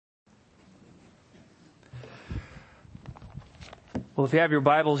Well, if you have your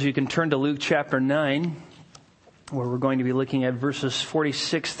Bibles, you can turn to Luke chapter 9, where we're going to be looking at verses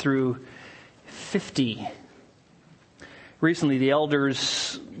 46 through 50. Recently, the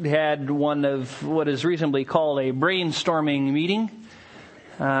elders had one of what is reasonably called a brainstorming meeting.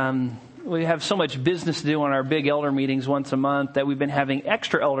 We have so much business to do on our big elder meetings once a month that we've been having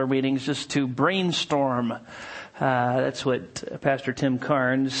extra elder meetings just to brainstorm. That's what Pastor Tim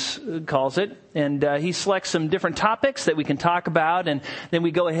Carnes calls it. And he selects some different topics that we can talk about, and then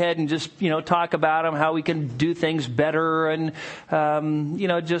we go ahead and just, talk about them, how we can do things better, and,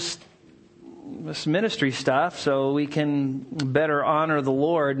 just this ministry stuff so we can better honor the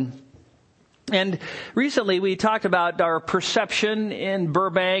Lord. And recently we talked about our perception in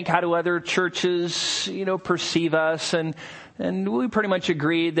Burbank. How do other churches, perceive us? And we pretty much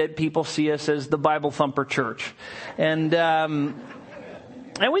agreed that people see us as the Bible thumper church. And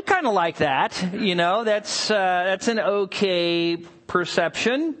we kind of like that, that's an okay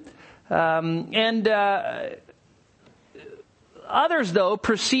perception. Others, though,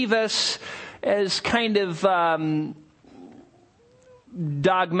 perceive us as kind of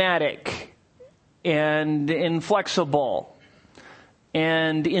dogmatic and inflexible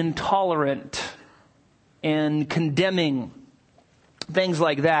and intolerant and condemning, things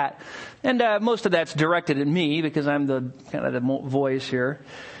like that. And most of that's directed at me because I'm the kind of the voice here.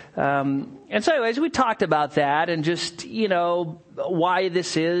 And so anyways, we talked about that and just, why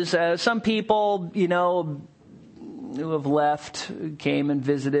this is. Some people, who have left, came and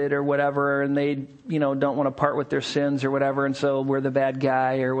visited or whatever, and they, don't want to part with their sins or whatever, and so we're the bad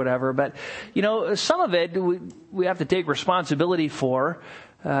guy or whatever. But, some of it we have to take responsibility for,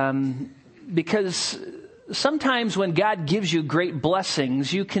 because sometimes when God gives you great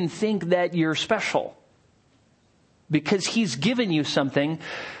blessings, you can think that you're special because He's given you something,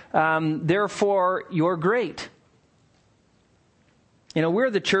 therefore you're great. We're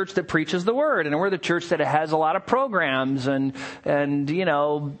the church that preaches the word, and we're the church that has a lot of programs and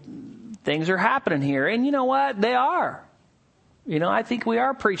things are happening here. And you know what? They are. I think we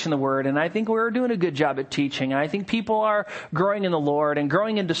are preaching the word, and I think we're doing a good job at teaching. And I think people are growing in the Lord and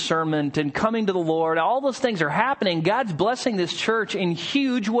growing in discernment and coming to the Lord. All those things are happening. God's blessing this church in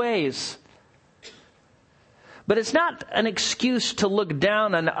huge ways. But it's not an excuse to look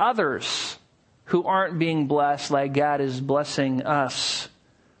down on others who aren't being blessed like God is blessing us.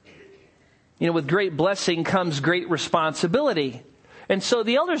 With great blessing comes great responsibility. And so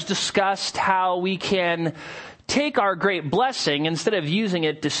the elders discussed how we can take our great blessing, instead of using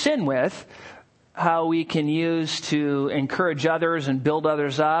it to sin with, how we can use to encourage others and build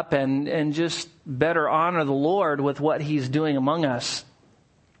others up and just better honor the Lord with what He's doing among us.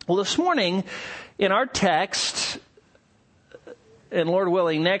 Well, this morning in our text, and Lord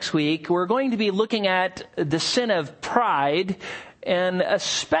willing, next week, we're going to be looking at the sin of pride, and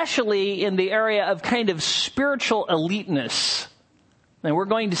especially in the area of kind of spiritual eliteness. And we're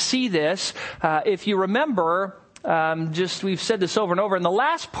going to see this. If you remember, we've said this over and over. In the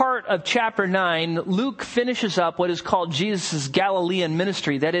last part of chapter 9, Luke finishes up what is called Jesus' Galilean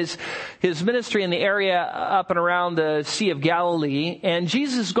ministry. That is His ministry in the area up and around the Sea of Galilee. And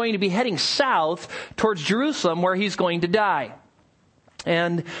Jesus is going to be heading south towards Jerusalem, where He's going to die.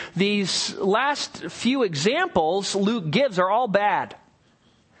 And these last few examples Luke gives are all bad.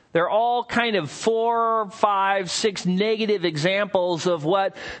 They're all kind of 4, 5, 6 negative examples of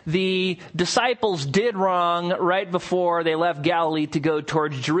what the disciples did wrong right before they left Galilee to go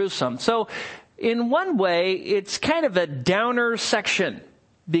towards Jerusalem. So in one way, it's kind of a downer section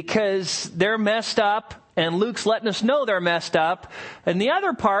because they're messed up and Luke's letting us know they're messed up. And the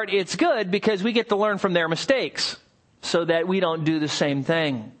other part, it's good because we get to learn from their mistakes so that we don't do the same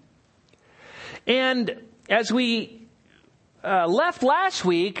thing. And as we left last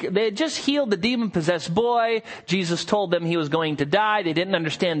week, they had just healed the demon-possessed boy. Jesus told them he was going to die. They didn't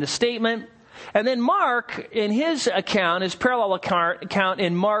understand the statement. And then Mark, in his account, his parallel account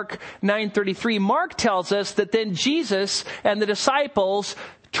in Mark 9:33, Mark tells us that then Jesus and the disciples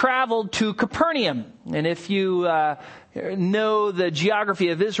traveled to Capernaum. And if you know the geography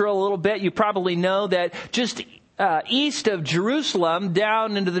of Israel a little bit, you probably know that just east of Jerusalem,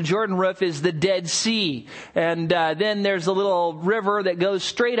 down into the Jordan River, is the Dead Sea. And then there's a little river that goes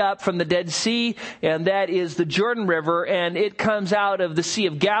straight up from the Dead Sea, and that is the Jordan River, and it comes out of the Sea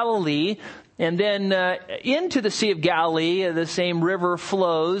of Galilee. And then into the Sea of Galilee, the same river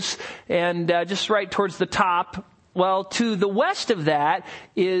flows, and just right towards the top. Well, to the west of that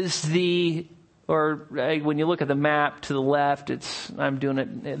is or when you look at the map to the left, I'm doing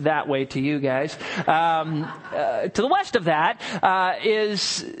it that way to you guys. To the west of that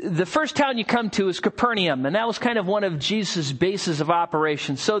is the first town you come to is Capernaum, and that was kind of one of Jesus' bases of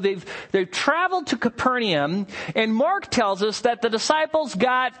operations. So they've traveled to Capernaum, and Mark tells us that the disciples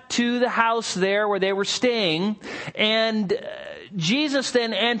got to the house there where they were staying, and Jesus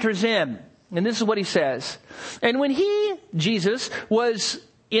then enters in. And this is what he says. And when Jesus, was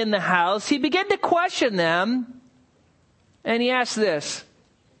in the house, he began to question them. And he asked this,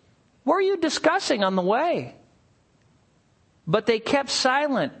 "What are you discussing on the way?" But they kept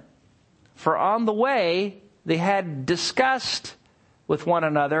silent, for on the way they had discussed with one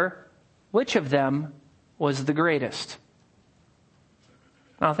another which of them was the greatest.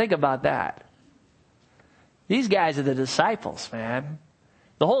 Now think about that. These guys are the disciples, man.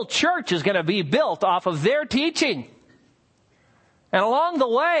 The whole church is going to be built off of their teaching. And along the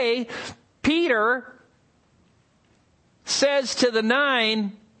way, Peter says to the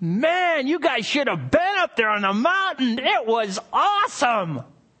 9, "Man, you guys should have been up there on the mountain. It was awesome."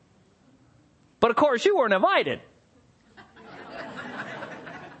 But of course, you weren't invited.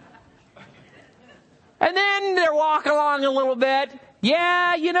 And then they're walking along a little bit.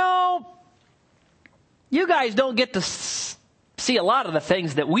 "Yeah, you guys don't get to see a lot of the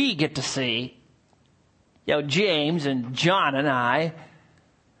things that we get to see. James and John and I."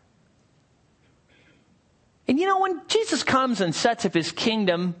 And when Jesus comes and sets up his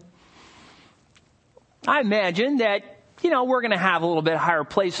kingdom, I imagine that, we're going to have a little bit higher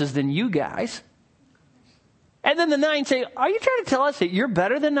places than you guys. And then the 9 say, "Are you trying to tell us that you're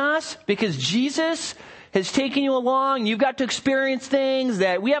better than us because Jesus has taken you along and you've got to experience things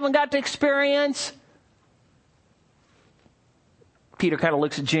that we haven't got to experience?" Peter kind of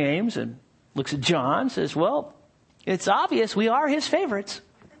looks at James and looks at John and says, "Well, it's obvious we are his favorites."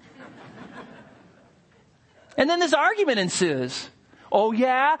 And then this argument ensues. "Oh,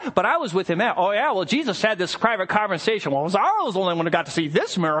 yeah, but I was with him at." "Oh, yeah, well, Jesus had this private conversation." "Well, I was the only one who got to see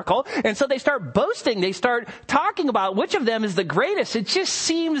this miracle." And so they start boasting. They start talking about which of them is the greatest. It just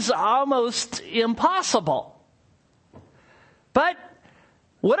seems almost impossible. But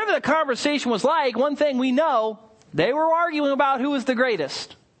whatever the conversation was like, one thing we know, they were arguing about who was the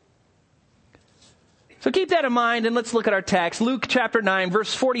greatest. So keep that in mind, and let's look at our text. Luke chapter 9,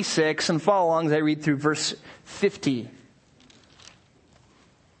 verse 46, and follow along as I read through verse 50.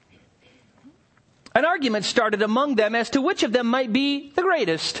 An argument started among them as to which of them might be the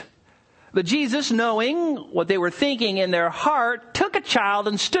greatest. But Jesus, knowing what they were thinking in their heart, took a child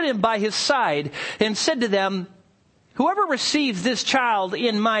and stood him by his side and said to them, "Whoever receives this child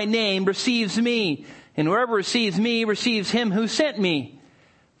in my name receives me, and whoever receives me receives him who sent me.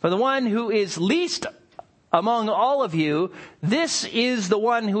 For the one who is least among all of you, this is the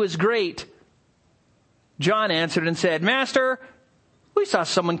one who is great." John answered and said, "Master, we saw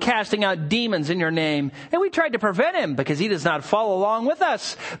someone casting out demons in your name, and we tried to prevent him because he does not follow along with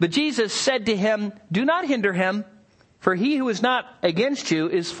us." But Jesus said to him, "Do not hinder him, for he who is not against you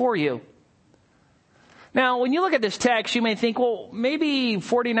is for you." Now, when you look at this text, you may think, well, maybe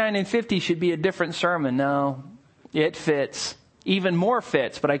 49 and 50 should be a different sermon. No, it fits. Even more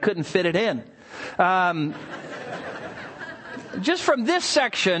fits, but I couldn't fit it in. Just from this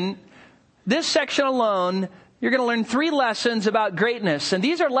section alone, you're going to learn 3 lessons about greatness. And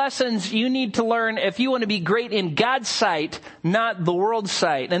these are lessons you need to learn if you want to be great in God's sight, not the world's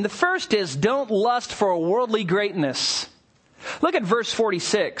sight. And the first is, don't lust for a worldly greatness. Look at verse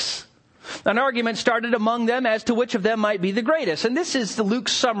 46. An argument started among them as to which of them might be the greatest. And this is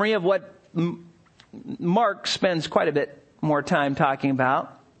Luke's summary of what Mark spends quite a bit more time talking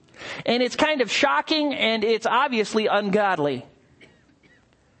about. And it's kind of shocking, and it's obviously ungodly.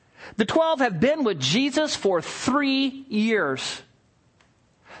 The 12 have been with Jesus for 3 years.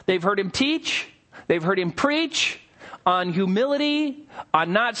 They've heard him teach. They've heard him preach on humility,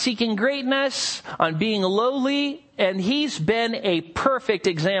 on not seeking greatness, on being lowly, and he's been a perfect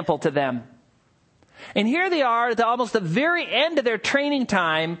example to them. And here they are at almost the very end of their training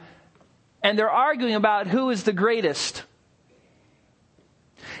time, and they're arguing about who is the greatest.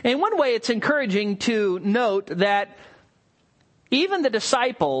 In one way, it's encouraging to note that even the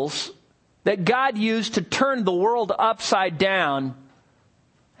disciples that God used to turn the world upside down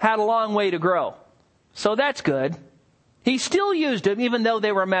had a long way to grow. So that's good. He still used them even though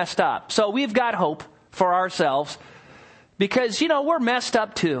they were messed up. So we've got hope for ourselves because, we're messed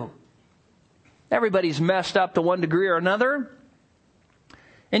up too. Everybody's messed up to one degree or another.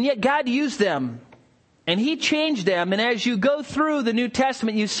 And yet God used them. And he changed them. And as you go through the New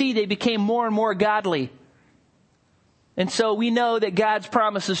Testament, you see they became more and more godly. And so we know that God's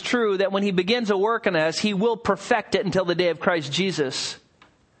promise is true, that when he begins a work in us, he will perfect it until the day of Christ Jesus.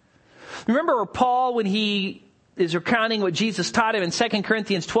 Remember Paul, when he is recounting what Jesus taught him in 2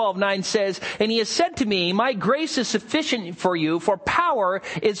 Corinthians 12:9 says, "And he has said to me, my grace is sufficient for you, for power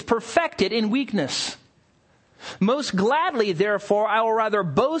is perfected in weakness. Most gladly, therefore, I will rather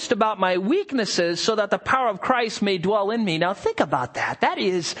boast about my weaknesses so that the power of Christ may dwell in me." Now think about that. That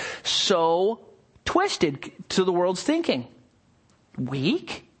is so twisted to the world's thinking.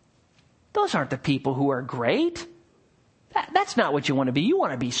 Weak? Those aren't the people who are great. That's not what you want to be. You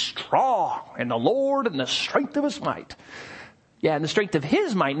want to be strong in the Lord and the strength of his might. Yeah, and the strength of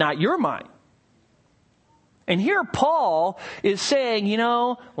his might, not your might. And here Paul is saying,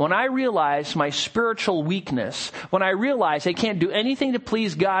 when I realize my spiritual weakness, when I realize I can't do anything to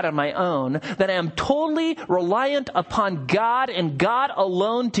please God on my own, that I am totally reliant upon God and God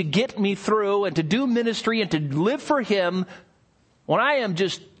alone to get me through and to do ministry and to live for him, when I am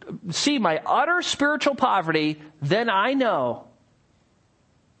just see my utter spiritual poverty, then I know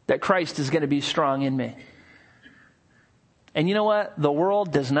that Christ is going to be strong in me. And you know what? The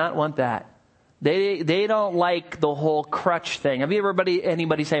world does not want that. They don't like the whole crutch thing. Have you ever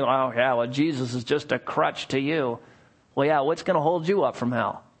anybody say, "Oh yeah, well Jesus is just a crutch to you"? Well, yeah, what's going to hold you up from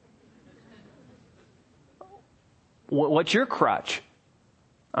hell? What's your crutch?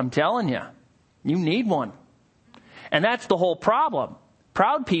 I'm telling you, you need one. And that's the whole problem.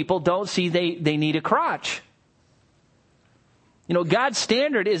 Proud people don't see they need a crutch. God's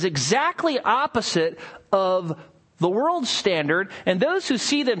standard is exactly opposite of the world's standard, and those who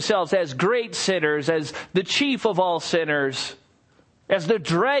see themselves as great sinners, as the chief of all sinners, as the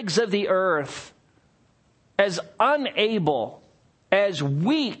dregs of the earth, as unable, as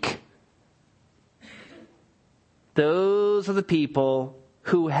weak, those are the people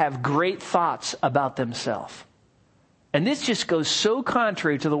who have great thoughts about themselves. And this just goes so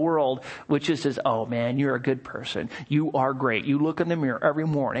contrary to the world, which just says, "Oh man, you're a good person. You are great. You look in the mirror every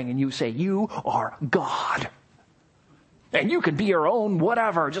morning and you say, you are God. And you can be your own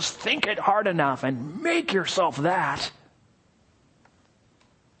whatever. Just think it hard enough and make yourself that."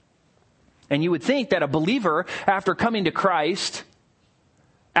 And you would think that a believer, after coming to Christ,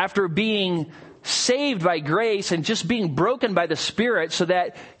 after being saved by grace and just being broken by the Spirit, so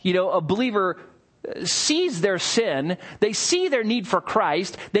that, a believer sees their sin, they see their need for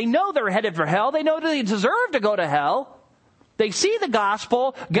Christ, they know they're headed for hell, they know that they deserve to go to hell, they see the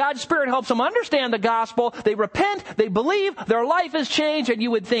gospel, God's Spirit helps them understand the gospel, they repent, they believe, their life has changed, and you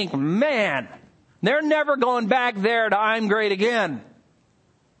would think, man, they're never going back there to "I'm great" again.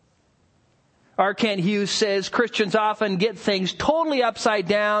 R. Kent Hughes says Christians often get things totally upside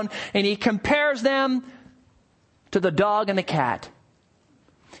down, and he compares them to the dog and the cat.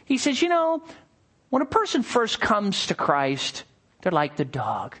 He says, when a person first comes to Christ, they're like the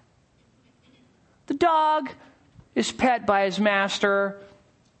dog. The dog is pet by his master,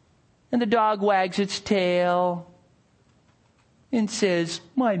 and the dog wags its tail and says,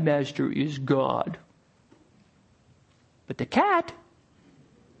 "My master is God." But the cat,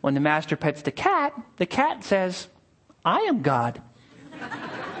 when the master pets the cat says, "I am God."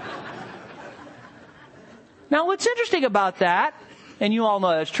 Now, what's interesting about that, and you all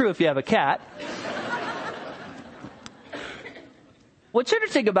know that's true if you have a cat, what's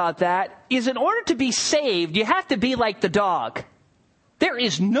interesting about that is, in order to be saved, you have to be like the dog. There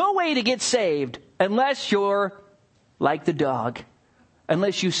is no way to get saved unless you're like the dog.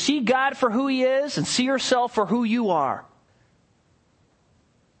 Unless you see God for who he is and see yourself for who you are.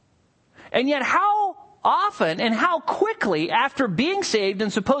 And yet how often and how quickly, after being saved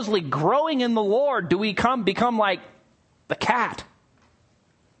and supposedly growing in the Lord, do we become like the cat?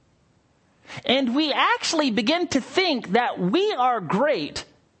 And we actually begin to think that we are great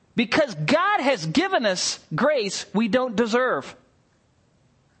because God has given us grace we don't deserve.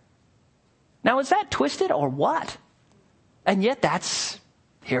 Now, is that twisted or what? And yet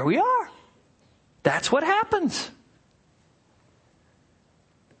here we are. That's what happens.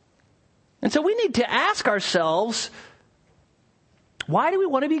 And so we need to ask ourselves, why do we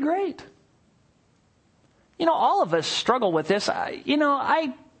want to be great? All of us struggle with this.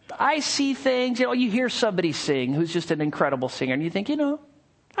 I see things, you hear somebody sing who's just an incredible singer, and you think,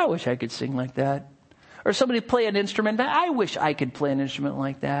 I wish I could sing like that. Or somebody play an instrument, I wish I could play an instrument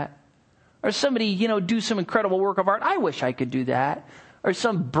like that. Or somebody, do some incredible work of art, I wish I could do that. Or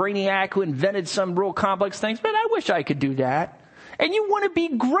some brainiac who invented some real complex things, but I wish I could do that. And you want to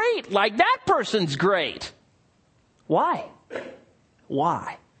be great, like that person's great. Why?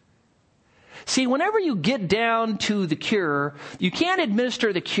 Why? See, whenever you get down to the cure, you can't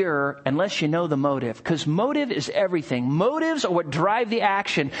administer the cure unless you know the motive, because motive is everything. Motives are what drive the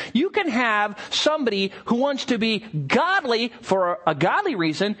action. You can have somebody who wants to be godly for a godly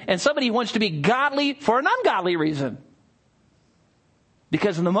reason and somebody who wants to be godly for an ungodly reason,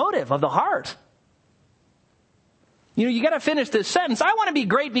 because of the motive of the heart. You got to finish this sentence. I want to be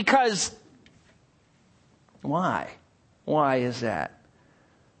great because... Why? Why is that?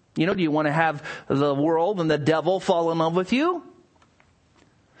 Do you want to have the world and the devil fall in love with you?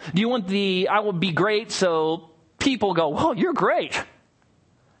 Do you want I will be great so people go, "Well, you're great.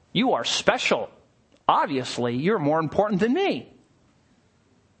 You are special. Obviously, you're more important than me.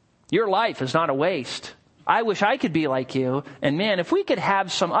 Your life is not a waste. I wish I could be like you." And man, if we could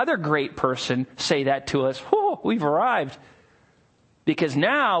have some other great person say that to us, we've arrived. Because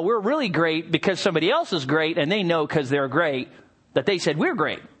now we're really great because somebody else is great, and they know because they're great that they said we're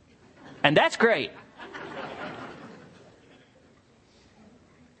great. And that's great.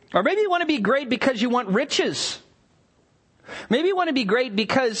 Or maybe you want to be great because you want riches. Maybe you want to be great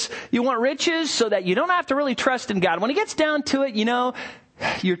because you want riches so that you don't have to really trust in God. When it gets down to it,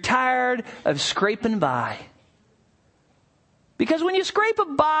 you're tired of scraping by. Because when you scrape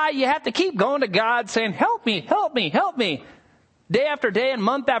by, you have to keep going to God saying, "Help me, help me, help me." Day after day and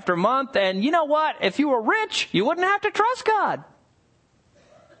month after month. And you know what? If you were rich, you wouldn't have to trust God.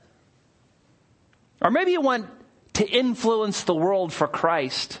 Or maybe you want to influence the world for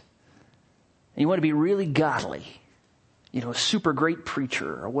Christ. And you want to be really godly. A super great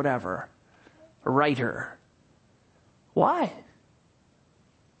preacher or whatever. A writer. Why?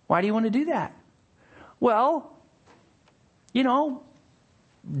 Why do you want to do that? Well,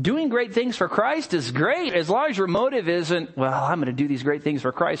 doing great things for Christ is great as long as your motive isn't, "Well, I'm going to do these great things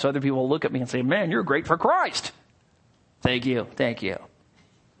for Christ so other people will look at me and say, 'Man, you're great for Christ.'" Thank you. Thank you.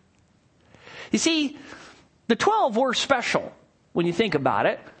 You see, the 12 were special when you think about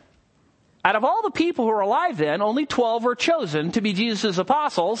it. Out of all the people who were alive then, only 12 were chosen to be Jesus'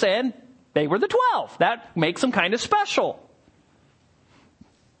 apostles, and they were the 12. That makes them kind of special.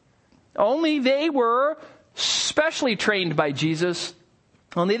 Only they were specially trained by Jesus.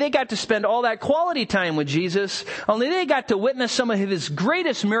 Only they got to spend all that quality time with Jesus. Only they got to witness some of his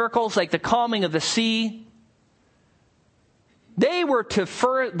greatest miracles, like the calming of the sea. They were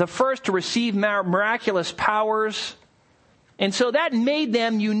the first to receive miraculous powers. And so that made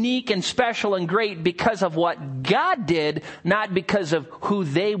them unique and special and great because of what God did, not because of who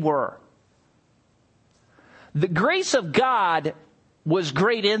they were. The grace of God was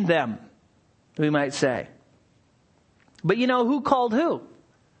great in them, we might say. But who called who?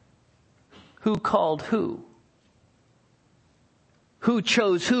 Who called who? Who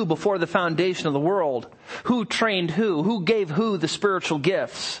chose who before the foundation of the world? Who trained who? Who gave who the spiritual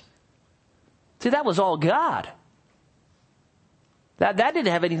gifts? See, that was all God. That didn't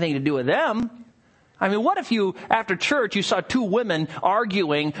have anything to do with them. I mean, what if after church, you saw two women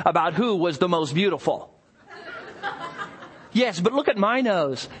arguing about who was the most beautiful? Yes, but look at my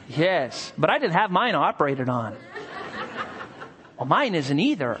nose. Yes, but I didn't have mine operated on. Well, mine isn't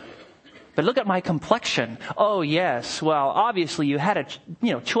either. But look at my complexion. Oh, yes. Well, obviously you had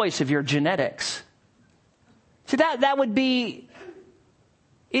a choice of your genetics. See, that would be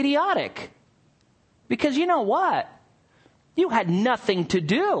idiotic. Because you know what? You had nothing to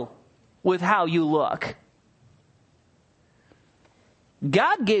do with how you look.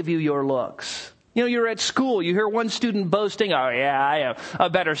 God gave you your looks. You're at school. You hear one student boasting, "Oh, yeah, I am a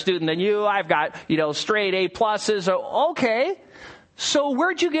better student than you. I've got, straight A+. Okay. So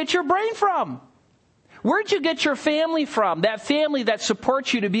where'd you get your brain from? Where'd you get your family from? That family that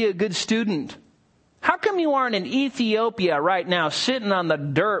supports you to be a good student. How come you aren't in Ethiopia right now, sitting on the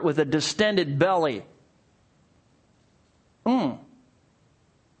dirt with a distended belly?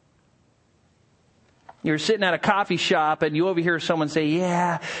 You're sitting at a coffee shop and you overhear someone say,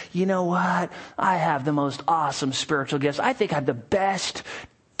 "Yeah, you know what? I have the most awesome spiritual gifts. I think I'm the best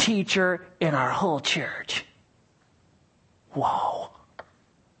teacher in our whole church." Whoa.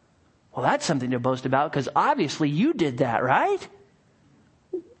 Well, that's something to boast about because obviously you did that, right?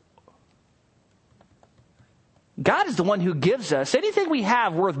 God is the one who gives us. Anything we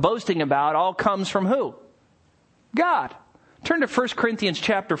have worth boasting about all comes from who? God. Turn to 1 Corinthians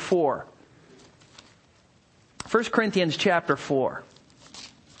chapter 4. 1 Corinthians chapter 4.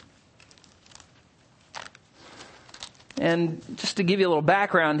 And just to give you a little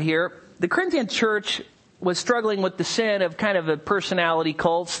background here, the Corinthian church was struggling with the sin of kind of a personality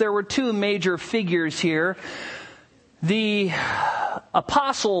cults. There were two major figures here. The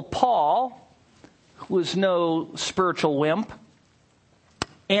Apostle Paul was no spiritual wimp.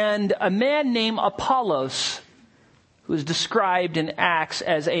 and a man named Apollos, who is described in Acts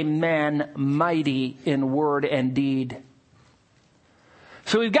as a man mighty in word and deed.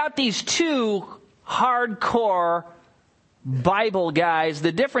 So we've got these two hardcore Bible guys.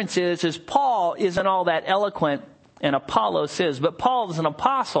 The difference is Paul isn't all that eloquent and Apollos is. But Paul is an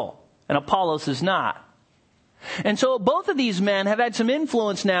apostle and Apollos is not. And so both of these men have had some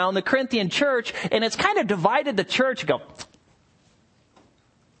influence now in the Corinthian church, and it's kind of divided the church. You go,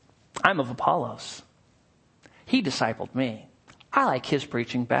 I'm of Apollos. He discipled me. I like his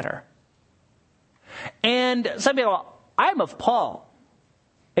preaching better. And some people, I'm of Paul.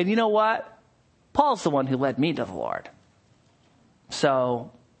 And you know what? Paul's the one who led me to the Lord.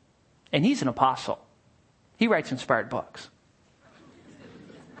 So, and he's an apostle. He writes inspired books.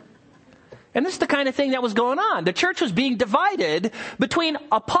 And this is the kind of thing that was going on. The church was being divided between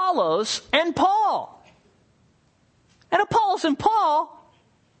Apollos and Paul. And Apollos and Paul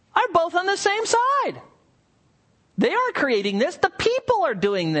are both on the same side. They aren't creating this. The people are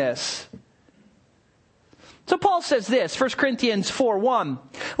doing this. So Paul says this, 1 Corinthians 4:1,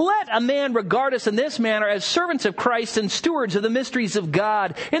 let a man regard us in this manner as servants of Christ and stewards of the mysteries of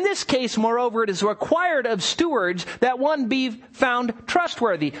God. In this case, moreover, it is required of stewards that one be found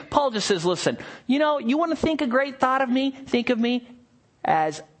trustworthy. Paul just says, listen, you want to think a great thought of me? Think of me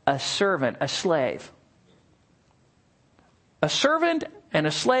as a servant, a slave. A servant and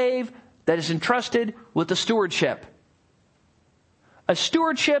a slave that is entrusted with the stewardship. A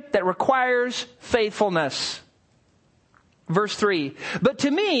stewardship that requires faithfulness. Verse 3, but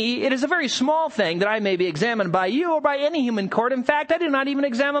to me it is a very small thing that I may be examined by you or by any human court. In fact, I do not even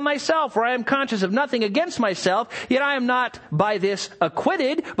examine myself, for I am conscious of nothing against myself, yet I am not by this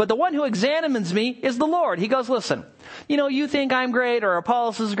acquitted, but the one who examines me is the Lord. He goes, listen, you think I'm great or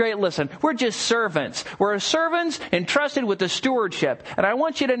Apollos is great. Listen, we're just servants. We're servants entrusted with the stewardship. And I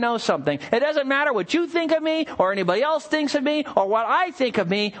want you to know something. It doesn't matter what you think of me or anybody else thinks of me or what I think of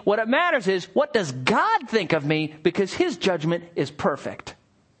me. What it matters is, what does God think of me? Because his judgment is perfect.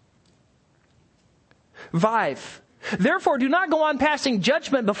 5. Therefore, do not go on passing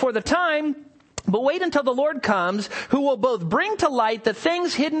judgment before the time, but wait until the Lord comes, who will both bring to light the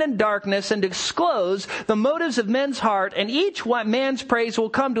things hidden in darkness and disclose the motives of men's heart, and each man's praise will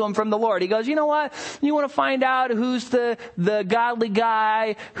come to him from the Lord. He goes, you know what? You want to find out who's the godly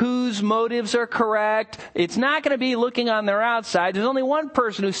guy, whose motives are correct. It's not going to be looking on their outside. There's only one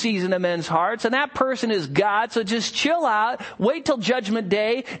person who sees into men's hearts, and that person is God. So just chill out, wait till judgment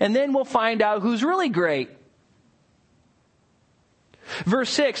day, and then we'll find out who's really great. Verse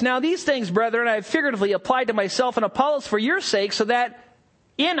 6, now these things, brethren, I have figuratively applied to myself and Apollos for your sake, so that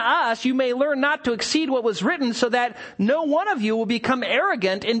in us you may learn not to exceed what was written, so that no one of you will become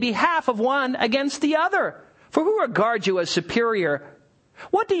arrogant in behalf of one against the other. For who regards you as superior?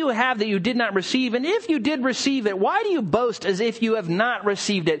 What do you have that you did not receive? And if you did receive it, why do you boast as if you have not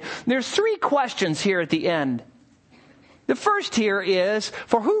received it? There's 3 questions here at the end. The first here is,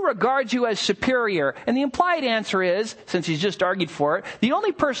 for who regards you as superior? And the implied answer is, since he's just argued for it, the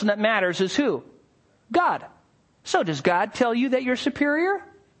only person that matters is who? God. So does God tell you that you're superior?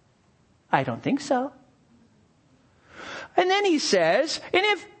 I don't think so. And then he says,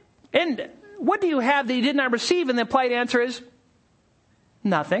 and what do you have that you did not receive? And the implied answer is,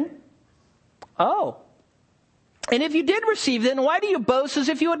 nothing. Oh. And if you did receive it, then why do you boast as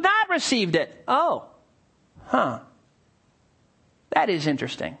if you had not received it? Oh. That is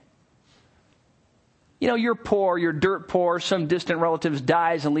interesting. You're poor, you're dirt poor, some distant relative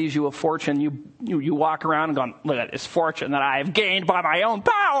dies and leaves you a fortune. You walk around and go, look at this fortune that I have gained by my own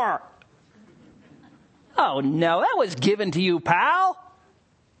power. Oh no, that was given to you, pal.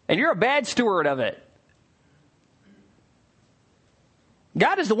 And you're a bad steward of it.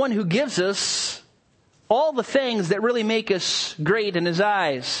 God is the one who gives us all the things that really make us great in his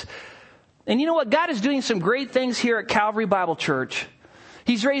eyes. And you know what? God is doing some great things here at Calvary Bible Church.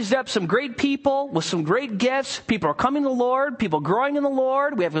 He's raised up some great people with some great gifts. People are coming to the Lord. People growing in the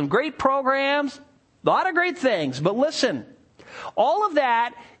Lord. We have some great programs. A lot of great things. But listen, all of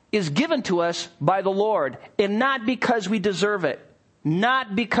that is given to us by the Lord. And not because we deserve it.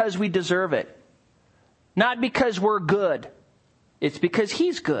 Not because we deserve it. Not because we're good. It's because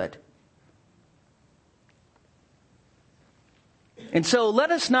he's good. And so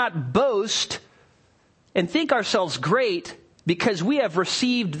let us not boast and think ourselves great because we have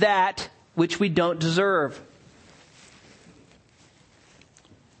received that which we don't deserve.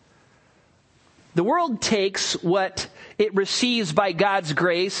 The world takes what it receives by God's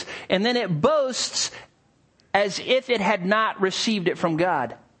grace and then it boasts as if it had not received it from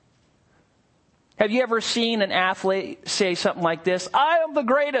God. Have you ever seen an athlete say something like this? I am the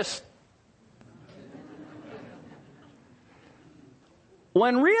greatest.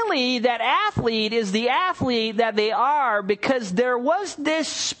 When really that athlete is the athlete that they are because there was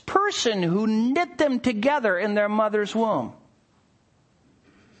this person who knit them together in their mother's womb.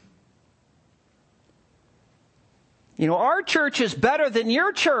 You know, our church is better than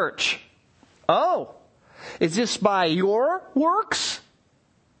your church. Oh, is this by your works?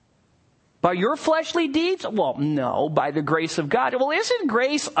 By your fleshly deeds? Well, no, by the grace of God. Well, isn't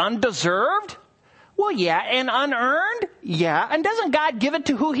grace undeserved? Well, yeah. And unearned? Yeah. And doesn't God give it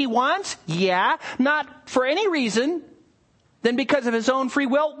to who He wants? Yeah. Not for any reason than because of His own free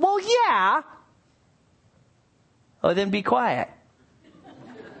will? Well, yeah. Oh, then be quiet.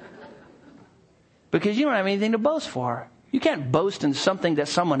 Because you don't have anything to boast for. You can't boast in something that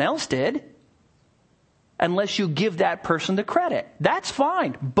someone else did unless you give that person the credit. That's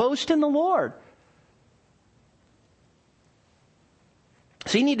fine. Boast in the Lord.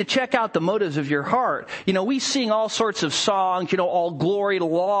 So you need to check out the motives of your heart. You know, we sing all sorts of songs, all glory,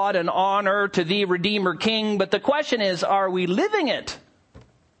 laud, and honor to Thee, Redeemer King. But the question is, are we living it?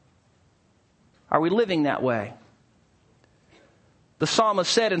 Are we living that way? The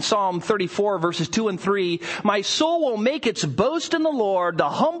psalmist said in Psalm 34, verses 2 and 3, My soul will make its boast in the Lord. The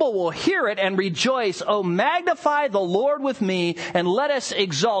humble will hear it and rejoice. Oh, magnify the Lord with me, and let us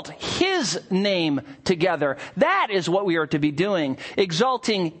exalt His name together. That is what we are to be doing,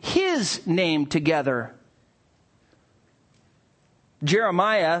 exalting His name together.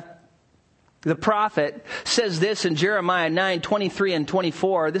 Jeremiah, the prophet, says this in Jeremiah 9, 23 and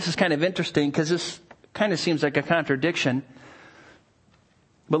 24. This is kind of interesting because this kind of seems like a contradiction.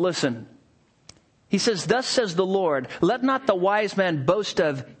 But listen, he says, Thus says the Lord, let not the wise man boast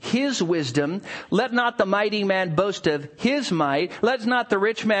of his wisdom. Let not the mighty man boast of his might. Let not the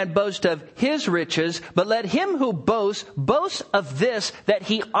rich man boast of his riches. But let him who boasts, boast of this, that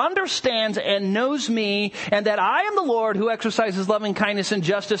he understands and knows me, and that I am the Lord who exercises loving kindness and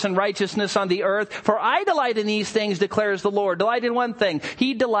justice and righteousness on the earth. For I delight in these things, declares the Lord. Delight in one thing.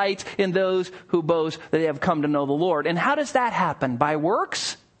 He delights in those who boast that they have come to know the Lord. And how does that happen? By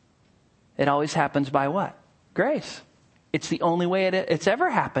works? It always happens by what? Grace. It's the only way it's ever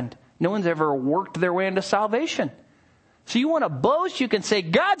happened. No one's ever worked their way into salvation. So you want to boast, you can say,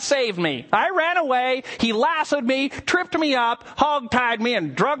 God saved me. I ran away. He lassoed me, tripped me up, hog-tied me,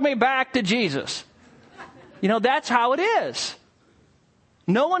 and drug me back to Jesus. That's how it is.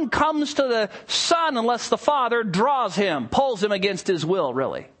 No one comes to the Son unless the Father draws him, pulls him against his will,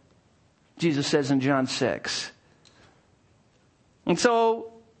 really. Jesus says in John 6. And so,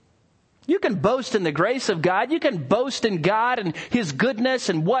 you can boast in the grace of God. You can boast in God and His goodness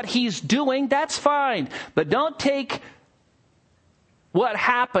and what He's doing. That's fine. But don't take what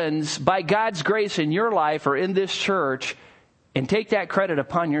happens by God's grace in your life or in this church and take that credit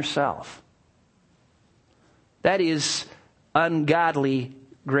upon yourself. That is ungodly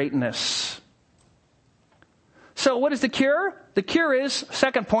greatness. So what is the cure? The cure is,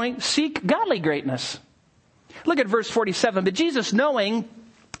 second point, seek godly greatness. Look at verse 47. But Jesus, knowing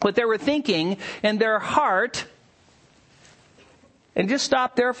what they were thinking in their heart, and just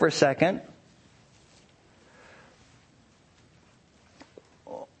stop there for a second.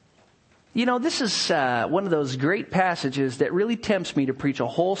 This is one of those great passages that really tempts me to preach a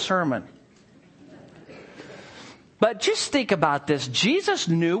whole sermon. But just think about this. Jesus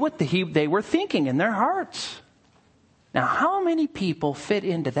knew what they were thinking in their hearts. Now, how many people fit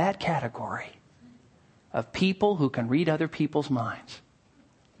into that category of people who can read other people's minds?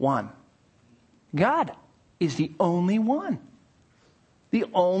 One. God is the only one. The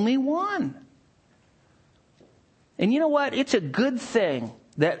only one. And you know what? It's a good thing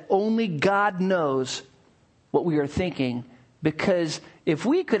that only God knows what we are thinking, because if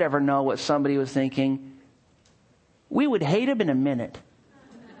we could ever know what somebody was thinking, we would hate him in a minute.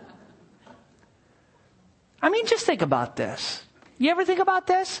 Just think about this. You ever think about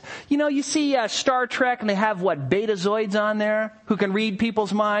this? You see Star Trek and they have betazoids on there who can read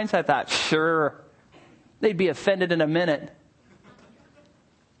people's minds? I thought, sure, they'd be offended in a minute.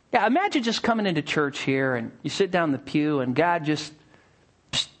 Yeah, imagine just coming into church here and you sit down in the pew and God just,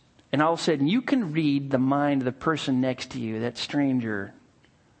 and all of a sudden you can read the mind of the person next to you, that stranger.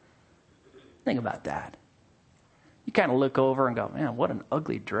 Think about that. You kind of look over and go, man, what an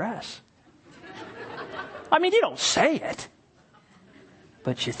ugly dress. You don't say it,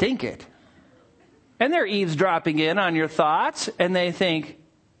 but you think it. And they're eavesdropping in on your thoughts, and they think,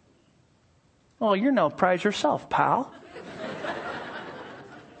 oh, you're no prize yourself, pal.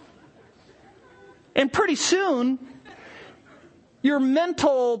 And pretty soon, your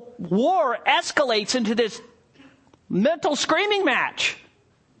mental war escalates into this mental screaming match.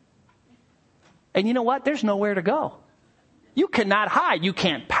 And you know what? There's nowhere to go. You cannot hide. You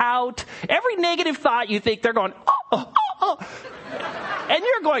can't pout. Every negative thought you think, they're going, oh. And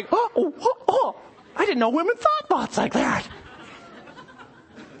you're going, oh. I didn't know women thought thoughts like that.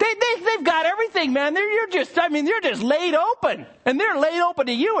 They've got everything, man. You're just laid open. And they're laid open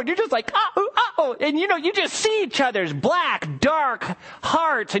to you. And you're just like, oh. And you just see each other's black, dark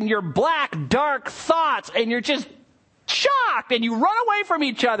hearts and your black, dark thoughts. And you're just shocked. And you run away from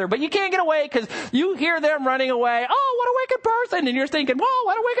each other. But you can't get away because you hear them running away. Oh, what a wicked person. And you're thinking, whoa,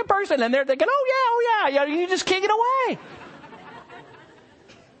 what a wicked person. And they're thinking, oh, yeah. You just can't get away.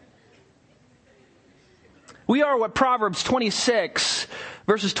 We are what Proverbs 26,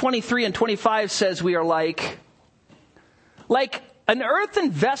 verses 23 and 25 says we are like an earthen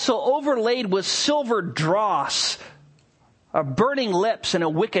vessel overlaid with silver dross, burning lips and a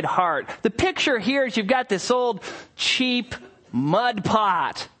wicked heart. The picture here is you've got this old cheap mud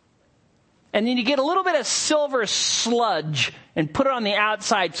pot. And then you get a little bit of silver sludge and put it on the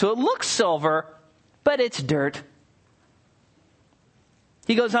outside so it looks silver, but it's dirt.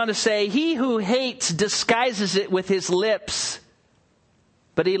 He goes on to say, he who hates disguises it with his lips,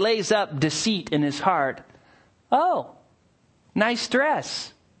 but he lays up deceit in his heart. Oh, nice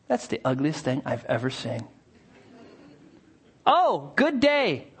dress. That's the ugliest thing I've ever seen. Oh, good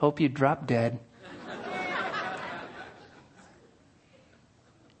day. Hope you drop dead.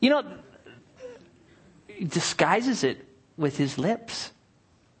 He disguises it with his lips.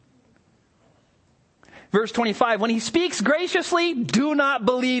 Verse 25, when he speaks graciously, do not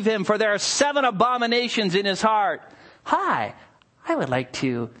believe him, for there are 7 abominations in his heart. Hi, I would like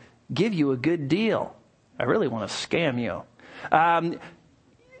to give you a good deal. I really want to scam you.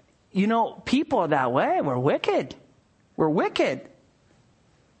 People are that way. We're wicked. We're wicked.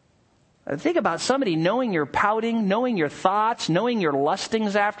 Think about somebody knowing you're pouting, knowing your thoughts, knowing your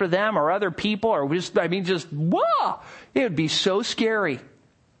lustings after them or other people, or whoa! It would be so scary.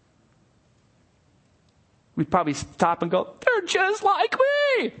 We'd probably stop and go, they're just like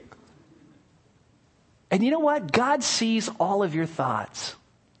me. And you know what? God sees all of your thoughts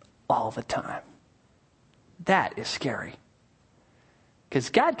all the time. That is scary. Because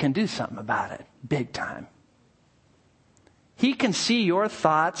God can do something about it, big time. He can see your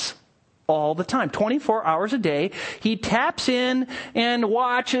thoughts all the time, 24 hours a day. He taps in and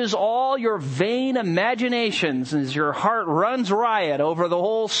watches all your vain imaginations as your heart runs riot over the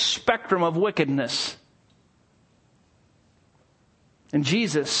whole spectrum of wickedness. And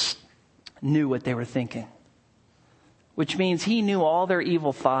Jesus knew what they were thinking, which means he knew all their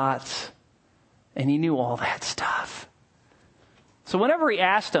evil thoughts and he knew all that stuff. So whenever he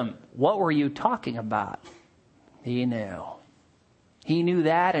asked them, what were you talking about? He knew. He knew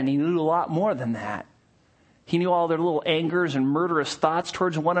that, and he knew a lot more than that. He knew all their little angers and murderous thoughts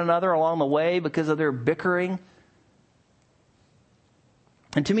towards one another along the way because of their bickering.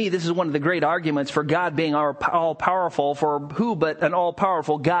 And to me, this is one of the great arguments for God being all-powerful, for who but an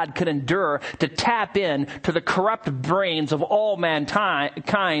all-powerful God could endure to tap in to the corrupt brains of all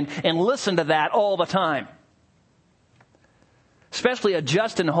mankind and listen to that all the time. Especially a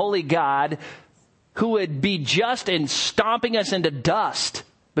just and holy God who would be just in stomping us into dust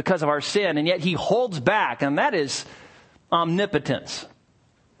because of our sin, and yet he holds back, and that is omnipotence.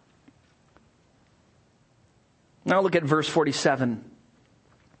 Now look at verse 47.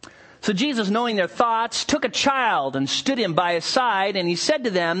 So Jesus, knowing their thoughts, took a child and stood him by his side, and he said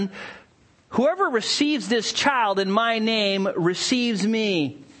to them, whoever receives this child in my name receives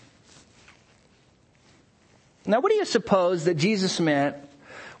me. Now, what do you suppose that Jesus meant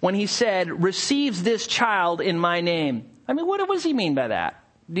when he said, receives this child in my name? I mean, what does he mean by that?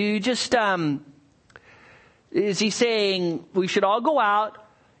 Do you just, is he saying we should all go out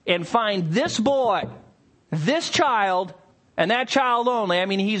and find this boy, this child, and that child only? I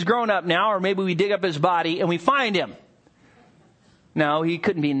mean, he's grown up now, or maybe we dig up his body and we find him. No, he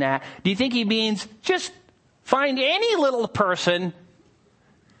couldn't mean that. Do you think he means just find any little person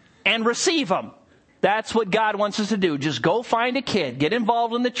and receive him? That's what God wants us to do. Just go find a kid. Get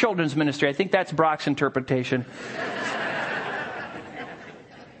involved in the children's ministry. I think that's Brock's interpretation.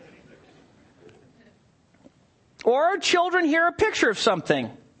 Or children hear a picture of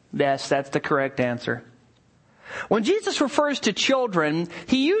something. Yes, that's the correct answer. When Jesus refers to children,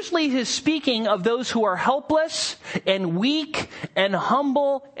 he usually is speaking of those who are helpless and weak and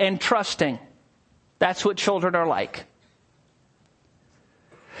humble and trusting. That's what children are like.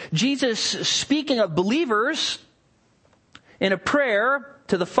 Jesus, speaking of believers in a prayer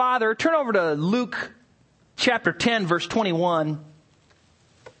to the Father, turn over to Luke chapter 10, verse 21.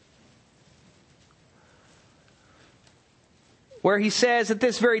 where he says, at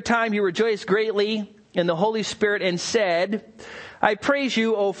this very time he rejoiced greatly in the Holy Spirit and said, I praise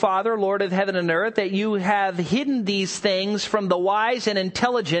you, O Father, Lord of heaven and earth, that you have hidden these things from the wise and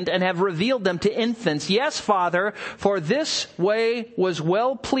intelligent and have revealed them to infants. Yes, Father, for this way was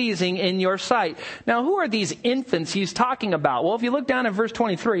well-pleasing in your sight. Now, who are these infants he's talking about? Well, if you look down at verse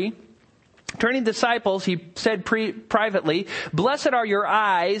 23, turning disciples, he said privately, blessed are your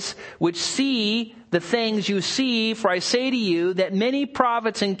eyes which see the things you see, for I say to you that many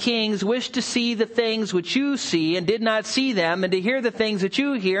prophets and kings wished to see the things which you see and did not see them, and to hear the things that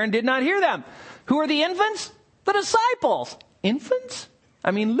you hear and did not hear them. Who are the infants? The disciples. Infants?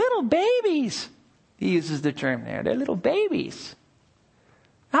 I mean, little babies. He uses the term there. They're little babies.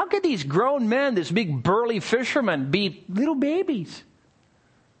 How could these grown men, this big burly fisherman, be little babies?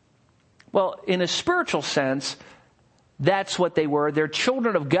 Well, in a spiritual sense, that's what they were. They're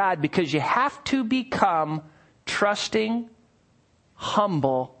children of God because you have to become trusting,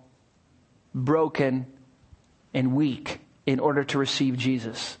 humble, broken, and weak in order to receive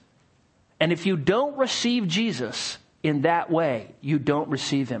Jesus. And if you don't receive Jesus in that way, you don't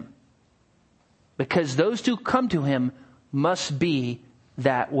receive him. Because those who come to him must be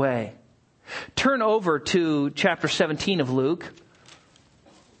that way. Turn over to chapter 17 of Luke.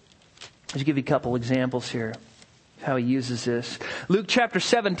 Let's give you a couple examples here. How he uses this. Luke chapter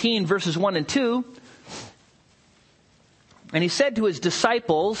 17, verses 1 and 2. And he said to his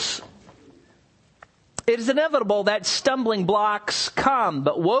disciples, it is inevitable that stumbling blocks come,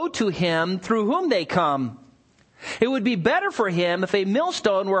 but woe to him through whom they come. It would be better for him if a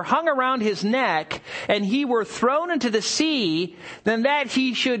millstone were hung around his neck and he were thrown into the sea than that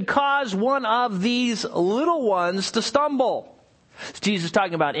he should cause one of these little ones to stumble. Is Jesus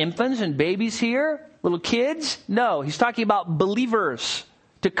talking about infants and babies here? Little kids? No, he's talking about believers.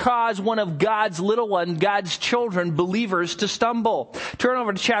 To cause one of God's little ones, God's children, believers, to stumble. Turn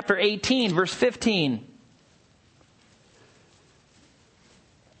over to chapter 18, verse 15.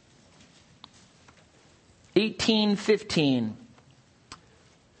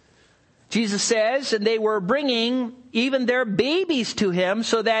 Jesus says, and they were bringing even their babies to him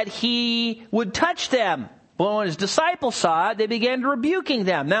so that he would touch them. Well, when his disciples saw it, they began rebuking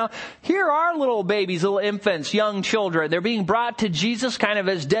them. Now, here are little babies, little infants, young children. They're being brought to Jesus kind of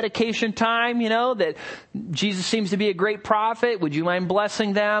as dedication time, that Jesus seems to be a great prophet. Would you mind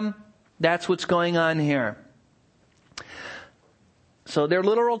blessing them? That's what's going on here. So they're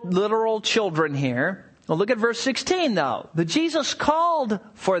literal children here. Well, look at verse 16, though. But Jesus called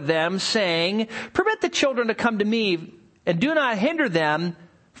for them, saying, permit the children to come to me, and do not hinder them,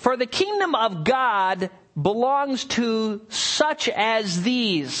 for the kingdom of God belongs to such as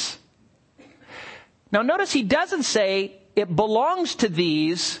these. Now notice he doesn't say it belongs to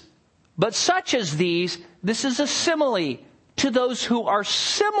these, but such as these. This is a simile to those who are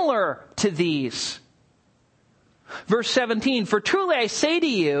similar to these. Verse 17, for truly I say to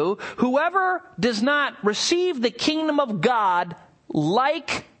you, whoever does not receive the kingdom of God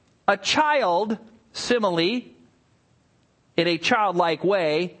like a child, simile, in a childlike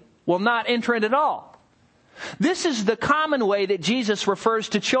way, will not enter it at all. This is the common way that Jesus refers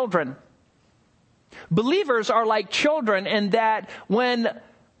to children. Believers are like children in that when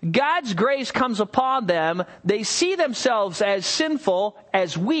God's grace comes upon them, they see themselves as sinful,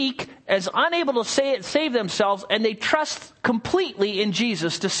 as weak, as unable to save themselves, and they trust completely in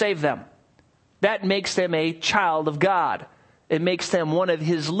Jesus to save them. That makes them a child of God. It makes them one of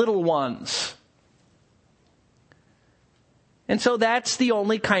his little ones. And so that's the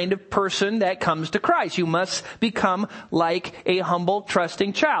only kind of person that comes to Christ. You must become like a humble,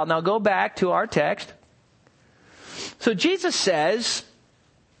 trusting child. Now go back to our text. So Jesus says,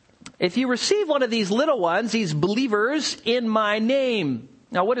 if you receive one of these little ones, these believers, in my name.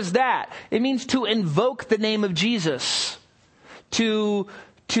 Now what is that? It means to invoke the name of Jesus. To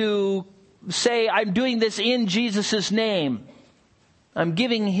say, I'm doing this in Jesus' name. I'm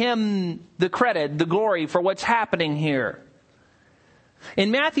giving him the credit, the glory for what's happening here.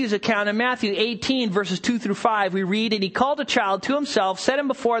 In Matthew's account, in Matthew 18, verses 2 through 5, we read, and he called a child to himself, set him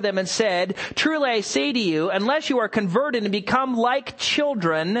before them, and said, truly I say to you, unless you are converted and become like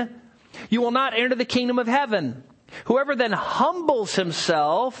children, you will not enter the kingdom of heaven. Whoever then humbles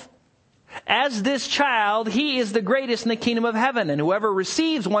himself as this child, he is the greatest in the kingdom of heaven. And whoever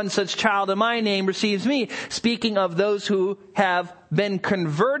receives one such child in my name receives me. Speaking of those who have been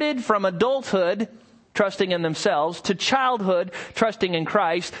converted from adulthood, trusting in themselves, to childhood, trusting in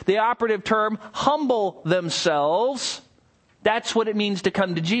Christ. The operative term, humble themselves. That's what it means to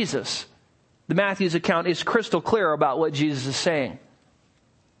come to Jesus. The Matthew's account is crystal clear about what Jesus is saying.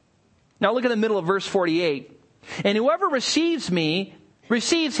 Now look in the middle of verse 48. And whoever receives me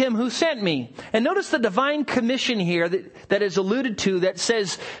receives him who sent me. And notice the divine commission here that is alluded to that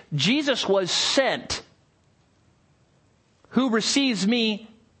says Jesus was sent. Who receives me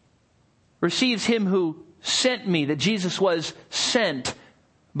receives him who sent me. That Jesus was sent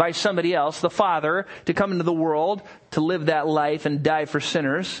by somebody else, the Father, to come into the world, to live that life and die for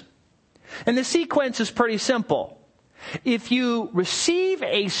sinners. And the sequence is pretty simple. If you receive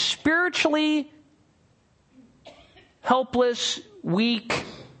a spiritually helpless, weak,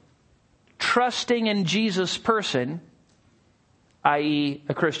 trusting in Jesus person, i.e.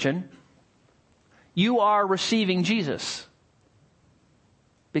 a Christian, you are receiving Jesus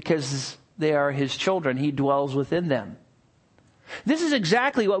because they are his children. He dwells within them. This is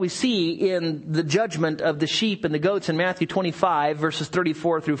exactly what we see in the judgment of the sheep and the goats in Matthew 25, verses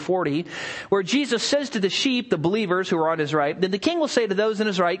 34 through 40, where Jesus says to the sheep, the believers who are on his right, then the king will say to those on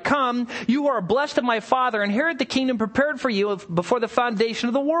his right, come, you who are blessed of my Father, inherit the kingdom prepared for you before the foundation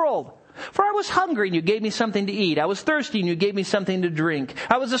of the world. For I was hungry and you gave me something to eat. I was thirsty and you gave me something to drink.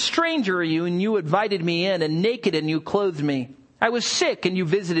 I was a stranger and you invited me in, and naked and you clothed me. I was sick and you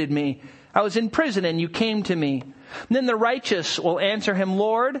visited me. I was in prison and you came to me. And then the righteous will answer him,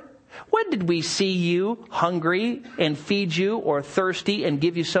 Lord, when did we see you hungry and feed you, or thirsty and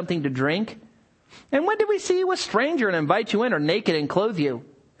give you something to drink? And when did we see you a stranger and invite you in, or naked and clothe you?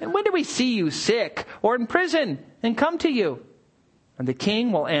 And when did we see you sick or in prison and come to you? And the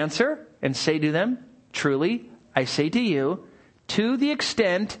king will answer and say to them, truly, I say to you, to the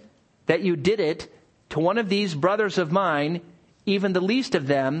extent that you did it to one of these brothers of mine, even the least of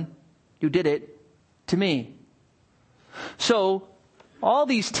them, you did it to me. So, all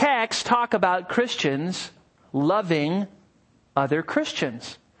these texts talk about Christians loving other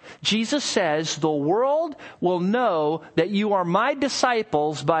Christians. Jesus says, the world will know that you are my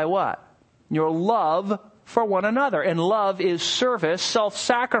disciples by what? Your love for one another. And love is service,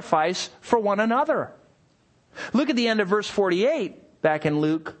 self-sacrifice for one another. Look at the end of verse 48, back in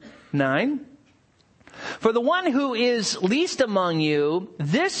Luke 9. For the one who is least among you,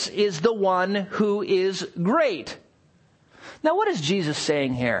 this is the one who is great. Now, what is Jesus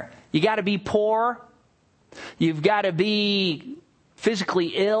saying here? You got to be poor. You've got to be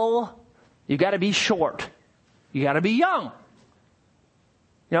physically ill. You've got to be short. You got to be young. You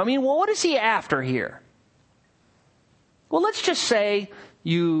know what I mean? Well, what is he after here? Well, let's just say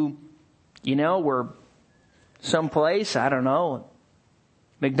you were someplace, I don't know,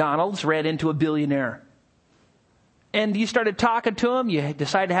 McDonald's, ran into a billionaire. And you started talking to him. You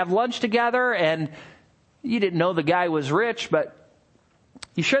decided to have lunch together, and you didn't know the guy was rich, but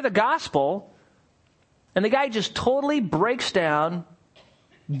you share the gospel, and the guy just totally breaks down,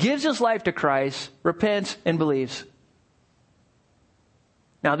 gives his life to Christ, repents, and believes.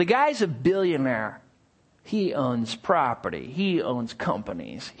 Now, the guy's a billionaire. He owns property. He owns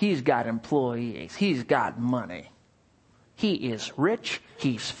companies. He's got employees. He's got money. He is rich,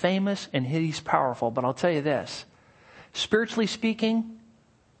 he's famous, and he's powerful. But I'll tell you this, spiritually speaking,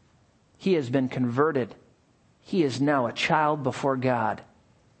 he has been converted. He is now a child before God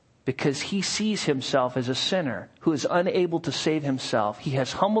because he sees himself as a sinner who is unable to save himself. He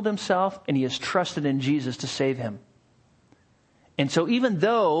has humbled himself and he has trusted in Jesus to save him. And so even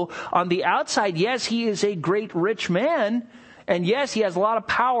though on the outside, yes, he is a great rich man, and yes, he has a lot of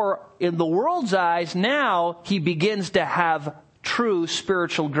power in the world's eyes, now he begins to have true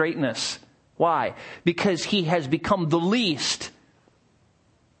spiritual greatness. Why? Because he has become the least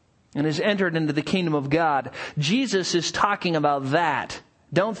and has entered into the kingdom of God. Jesus is talking about that.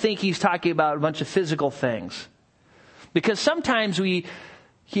 Don't think he's talking about a bunch of physical things. Because sometimes when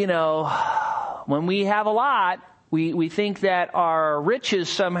we have a lot, we think that our riches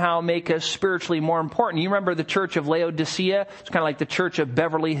somehow make us spiritually more important. You remember the church of Laodicea? It's kind of like the church of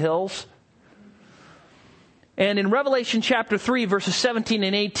Beverly Hills. And in Revelation chapter 3, verses 17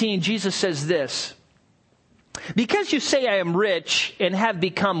 and 18, Jesus says this, because you say I am rich and have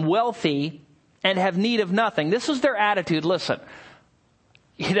become wealthy and have need of nothing. This is their attitude. Listen,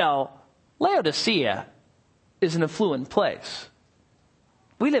 Laodicea is an affluent place.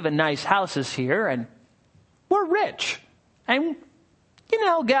 We live in nice houses here and we're rich. And,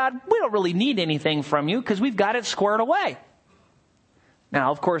 God, we don't really need anything from you because we've got it squared away.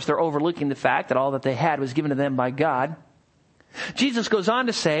 Now, of course, they're overlooking the fact that all that they had was given to them by God. Jesus goes on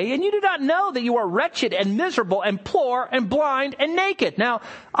to say, and you do not know that you are wretched and miserable and poor and blind and naked. Now,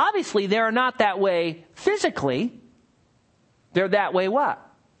 obviously, they're not that way physically. They're that way what?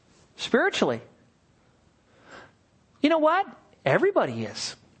 Spiritually. You know what? Everybody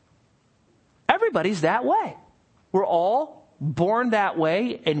is. Everybody's that way. We're all born that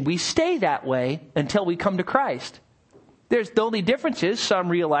way, and we stay that way until we come to Christ. The only difference is some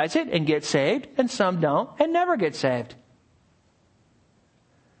realize it and get saved, and some don't and never get saved.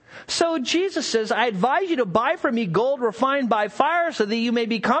 So Jesus says, I advise you to buy from me gold refined by fire so that you may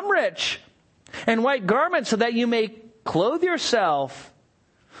become rich, and white garments so that you may clothe yourself,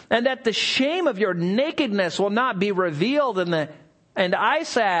 and that the shame of your nakedness will not be revealed, and eye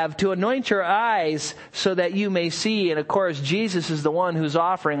salve to anoint your eyes so that you may see. And of course, Jesus is the one who's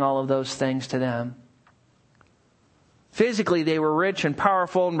offering all of those things to them. Physically, they were rich and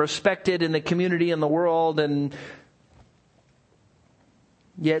powerful and respected in the community and the world, and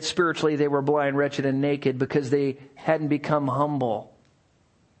yet spiritually they were blind, wretched, and naked because they hadn't become humble,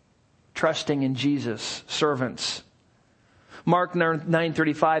 trusting in Jesus, servants. Mark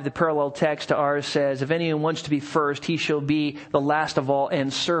 9:35, the parallel text to ours, says, if anyone wants to be first, he shall be the last of all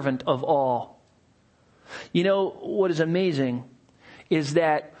and servant of all. You know, what is amazing is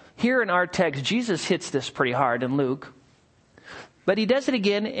that here in our text, Jesus hits this pretty hard in Luke. But he does it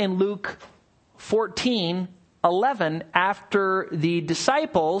again in Luke 14:11 after the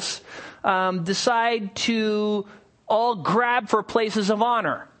disciples decide to all grab for places of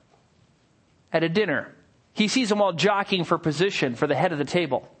honor at a dinner. He sees them all jockeying for position for the head of the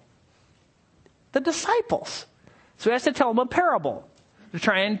table. The disciples. So he has to tell them a parable to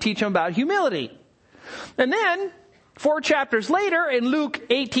try and teach them about humility. And then, 4 chapters later, in Luke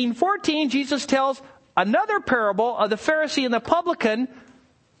 18:14, Jesus tells another parable of the Pharisee and the publican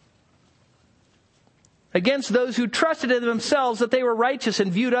against those who trusted in themselves that they were righteous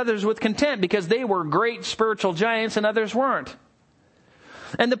and viewed others with contempt because they were great spiritual giants and others weren't.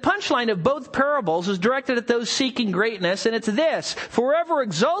 And the punchline of both parables is directed at those seeking greatness, and it's this: for whoever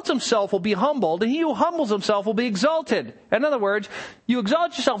exalts himself will be humbled, and he who humbles himself will be exalted. In other words, you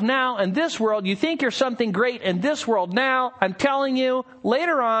exalt yourself now in this world, you think you're something great in this world now. I'm telling you,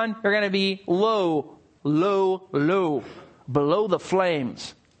 later on, you're going to be low, below the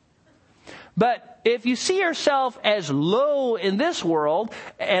flames. But if you see yourself as low in this world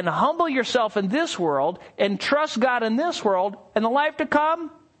and humble yourself in this world and trust God in this world, in the life to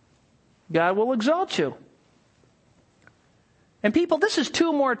come, God will exalt you. And people, this is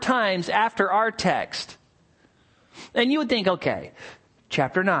 2 more times after our text. And you would think, okay,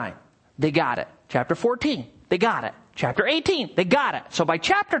 chapter 9, they got it. Chapter 14, they got it. Chapter 18, they got it. So by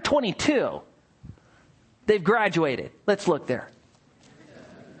chapter 22, they've graduated. Let's look there.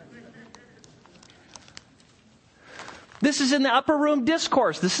 This is in the upper room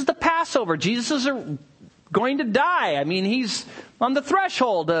discourse. This is the Passover. Jesus is going to die. I mean, he's on the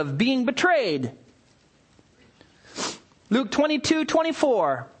threshold of being betrayed. Luke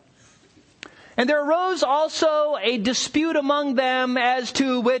 22:24. And there arose also a dispute among them as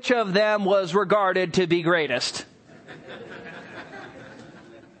to which of them was regarded to be greatest.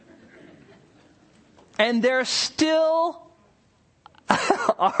 And they're still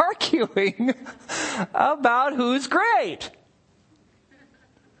arguing about who's great.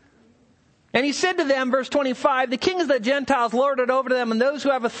 And he said to them, verse 25, the kings of the Gentiles lord it over them, and those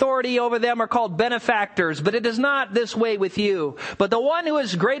who have authority over them are called benefactors. But it is not this way with you. But the one who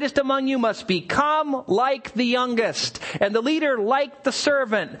is greatest among you must become like the youngest, and the leader like the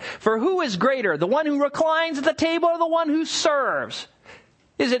servant. For who is greater, the one who reclines at the table or the one who serves?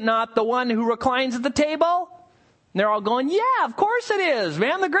 Is it not the one who reclines at the table? And they're all going, yeah, of course it is.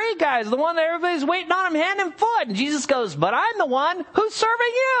 Man, the great guy is the one that everybody's waiting on him hand and foot. And Jesus goes, but I'm the one who's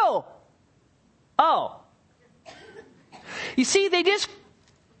serving you. Oh. You see, they just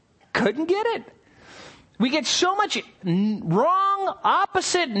couldn't get it. We get so much wrong,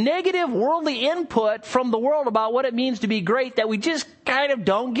 opposite, negative, worldly input from the world about what it means to be great that we just kind of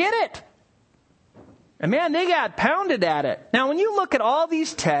don't get it. And man, they got pounded at it. Now, when you look at all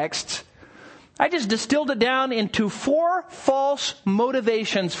these texts, I just distilled it down into 4 false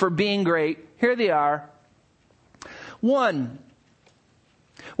motivations for being great. Here they are. 1,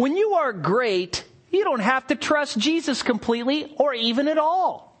 when you are great, you don't have to trust Jesus completely or even at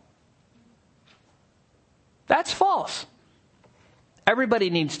all. That's false. Everybody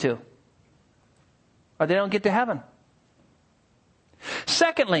needs to, or they don't get to heaven.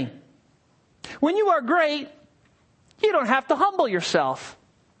 Secondly, when you are great, you don't have to humble yourself.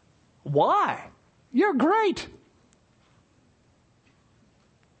 Why? You're great.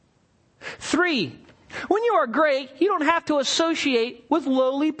 3, when you are great, you don't have to associate with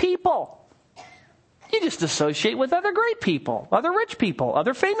lowly people. You just associate with other great people, other rich people,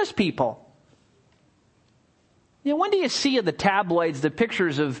 other famous people. You know, when do you see in the tabloids the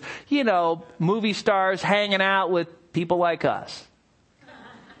pictures of, movie stars hanging out with people like us?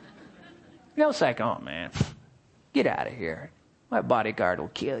 It's like, oh man, Get out of here. My bodyguard will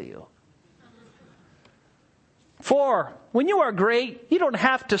kill you. 4, when you are great, you don't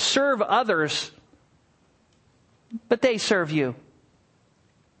have to serve others, but they serve you.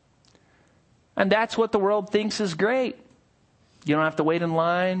 And that's what the world thinks is great. You don't have to wait in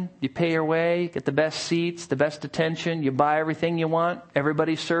line. You pay your way, get the best seats, the best attention. You buy everything you want.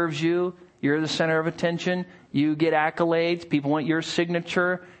 Everybody serves you. You're the center of attention. You get accolades. People want your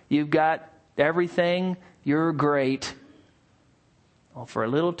signature. You've got everything. You're great. Well, for a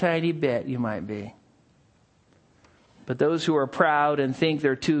little tiny bit, you might be. But those who are proud and think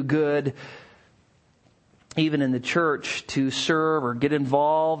they're too good, even in the church, to serve or get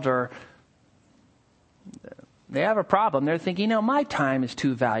involved, or they have a problem. They're thinking, my time is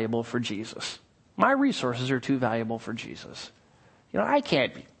too valuable for Jesus. My resources are too valuable for Jesus. I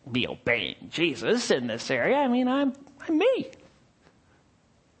can't be obeying Jesus in this area. I'm me.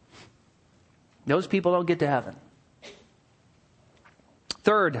 Those people don't get to heaven.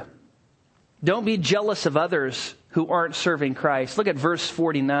 3rd, don't be jealous of others who aren't serving Christ. Look at verse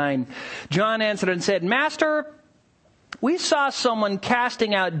 49. John answered and said, Master, we saw someone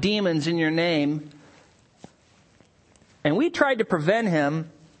casting out demons in your name, and we tried to prevent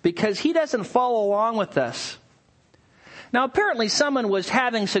him because he doesn't follow along with us. Now, apparently someone was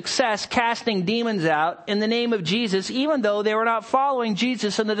having success casting demons out in the name of Jesus, even though they were not following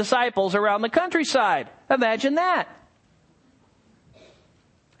Jesus and the disciples around the countryside. Imagine that.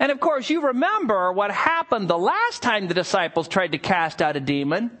 And of course, you remember what happened the last time the disciples tried to cast out a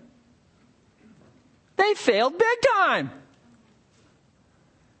demon. They failed big time.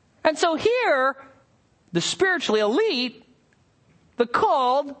 And so here, the spiritually elite, the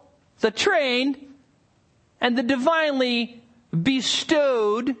called, the trained, and the divinely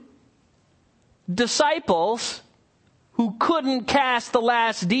bestowed disciples who couldn't cast the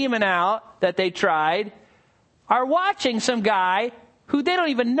last demon out that they tried are watching some guy who they don't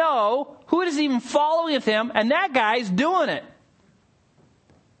even know, who is even following with him, and that guy's doing it.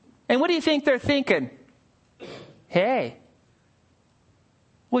 And what do you think they're thinking? Hey,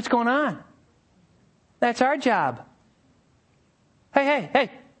 what's going on? That's our job. Hey,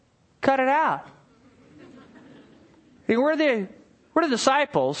 cut it out. We're the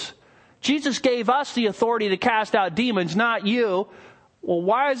disciples. Jesus gave us the authority to cast out demons, not you. Well,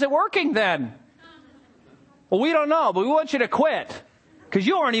 why is it working then? Well, we don't know, but we want you to quit because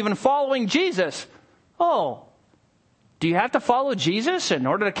you aren't even following Jesus. Oh, do you have to follow Jesus in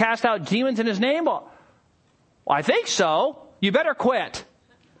order to cast out demons in his name? Well, I think so. You better quit.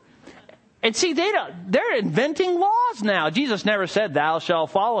 And see, they're inventing laws now. Jesus never said, thou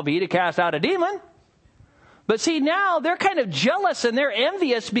shalt follow me to cast out a demon. But see, now they're kind of jealous and they're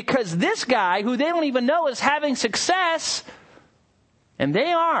envious because this guy, who they don't even know, is having success, and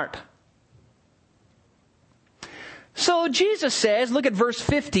they aren't. So Jesus says, look at verse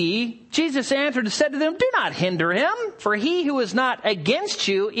 50, Jesus answered and said to them, do not hinder him, for he who is not against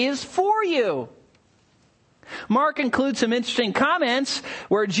you is for you. Mark includes some interesting comments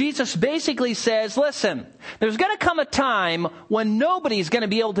where Jesus basically says, listen, there's going to come a time when nobody's going to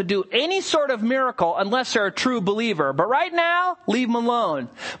be able to do any sort of miracle unless they're a true believer. But right now, leave them alone.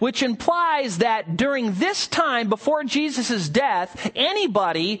 Which implies that during this time before Jesus' death,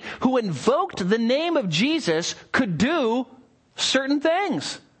 anybody who invoked the name of Jesus could do certain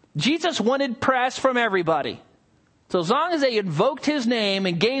things. Jesus wanted press from everybody. So as long as they invoked his name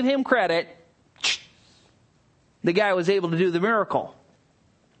and gave him credit, the guy was able to do the miracle.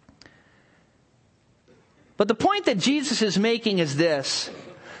 But the point that Jesus is making is this.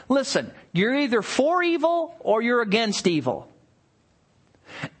 Listen, you're either for evil or you're against evil.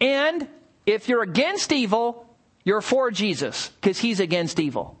 And if you're against evil, you're for Jesus because he's against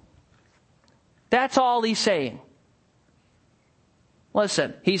evil. That's all he's saying.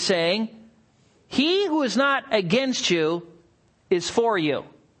 Listen, he's saying, he who is not against you is for you.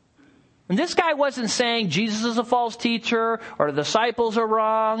 And this guy wasn't saying Jesus is a false teacher or the disciples are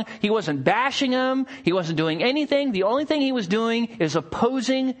wrong. He wasn't bashing them. He wasn't doing anything. The only thing he was doing is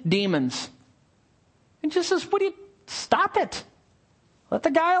opposing demons. And Jesus says, stop it. Let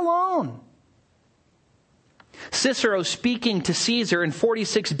the guy alone. Cicero, speaking to Caesar in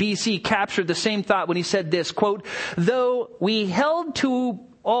 46 BC, captured the same thought when he said this, quote, though we held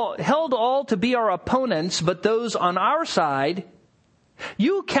all to be our opponents, but those on our side,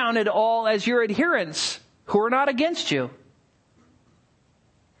 you counted all as your adherents who are not against you.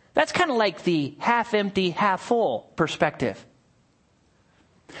 That's kind of like the half empty, half full perspective.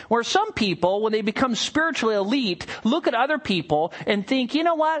 Where some people, when they become spiritually elite, look at other people and think, you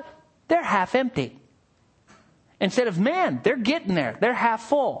know what? They're half empty. Instead of, man, they're getting there. They're half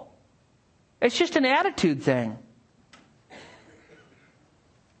full. It's just an attitude thing.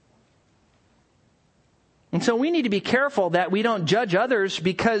 And so we need to be careful that we don't judge others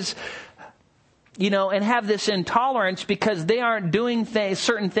because, and have this intolerance because they aren't doing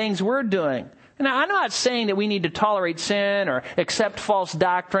certain things we're doing. Now, I'm not saying that we need to tolerate sin or accept false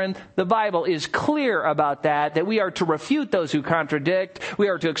doctrine. The Bible is clear about that we are to refute those who contradict. We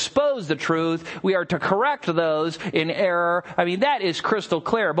are to expose the truth. We are to correct those in error. I mean, that is crystal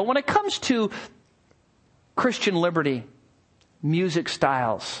clear. But when it comes to Christian liberty, music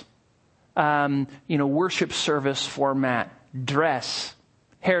styles, worship service format, dress,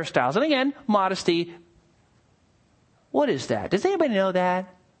 hairstyles, and again, modesty, what is that? Does anybody know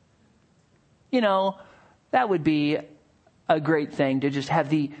that? That would be a great thing to just have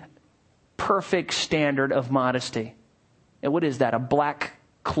the perfect standard of modesty. And what is that? A black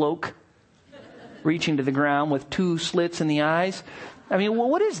cloak reaching to the ground with 2 slits in the eyes? I mean,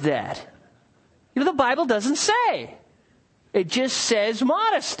 what is that? The Bible doesn't say. It just says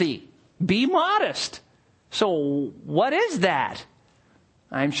modesty. Be modest. So what is that?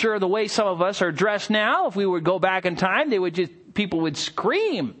 I'm sure the way some of us are dressed now, if we would go back in time, people would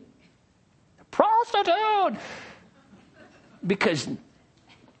scream, prostitute! Because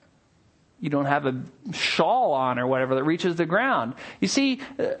you don't have a shawl on or whatever that reaches the ground. You see,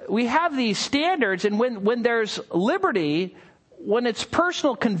 we have these standards, and when there's liberty, when it's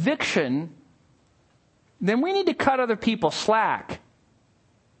personal conviction, then we need to cut other people slack.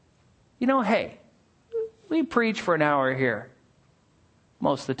 Hey, we preach for an hour here.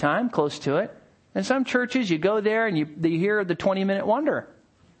 Most of the time, close to it. In some churches, you go there and you hear the 20-minute wonder.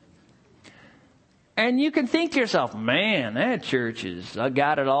 And you can think to yourself, man, that church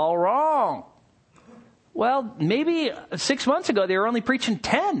got it all wrong. Well, maybe 6 months ago, they were only preaching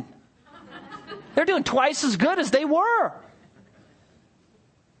 10. They're doing twice as good as they were.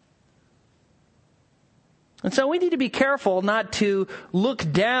 And so we need to be careful not to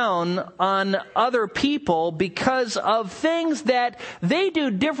look down on other people because of things that they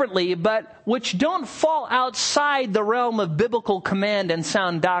do differently, but which don't fall outside the realm of biblical command and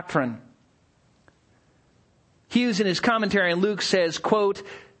sound doctrine. Hughes, in his commentary on Luke, says, quote,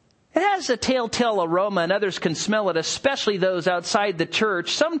 "It has a telltale aroma and others can smell it, especially those outside the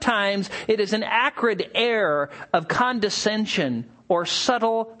church. Sometimes it is an acrid air of condescension or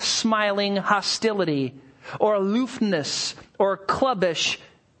subtle smiling hostility, or aloofness, or clubbish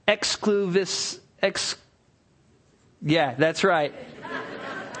yeah, that's right.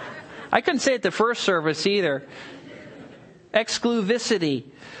 I couldn't say it the first service either. Exclusivity,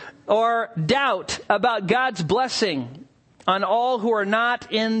 or doubt about God's blessing on all who are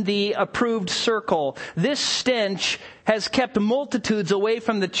not in the approved circle. This stench has kept multitudes away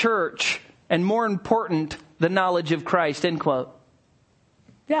from the church, and more important, the knowledge of Christ," end quote.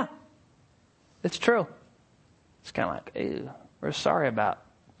 Yeah, it's true. It's kind of like, ew, we're sorry about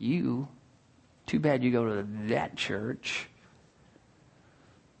you. Too bad you go to that church.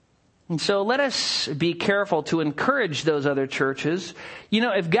 And so let us be careful to encourage those other churches.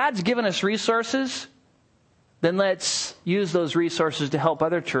 If God's given us resources, then let's use those resources to help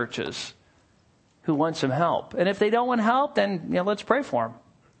other churches who want some help. And if they don't want help, then let's pray for them.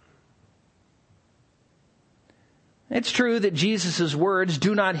 It's true that Jesus' words,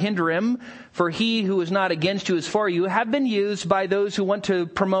 "Do not hinder him, for he who is not against you is for you," have been used by those who want to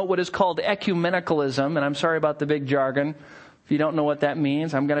promote what is called ecumenicalism. And I'm sorry about the big jargon. If you don't know what that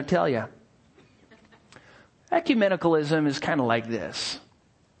means, I'm going to tell you. Ecumenicalism is kind of like this.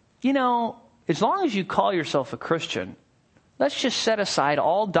 As long as you call yourself a Christian, let's just set aside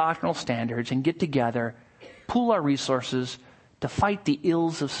all doctrinal standards and get together, pool our resources to fight the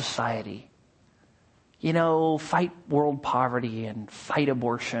ills of society. Fight world poverty and fight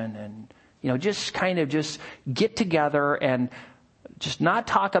abortion and, just get together and just not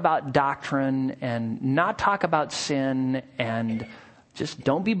talk about doctrine and not talk about sin and just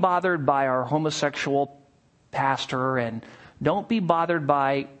don't be bothered by our homosexual pastor and don't be bothered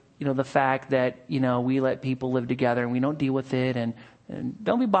by, the fact that, we let people live together and we don't deal with it and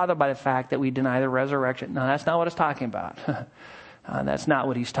don't be bothered by the fact that we deny the resurrection. No, that's not what it's talking about. That's not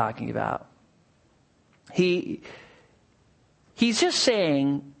what he's talking about. He's just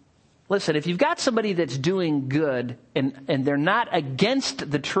saying, listen, if you've got somebody that's doing good and they're not against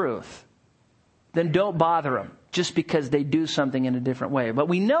the truth, then don't bother them just because they do something in a different way. But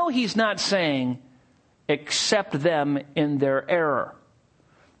we know he's not saying accept them in their error,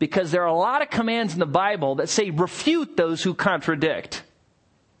 because there are a lot of commands in the Bible that say refute those who contradict,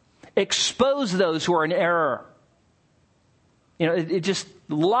 expose those who are in error. It just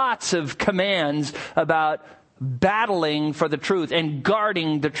lots of commands about battling for the truth and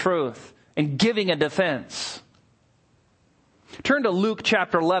guarding the truth and giving a defense. Turn to Luke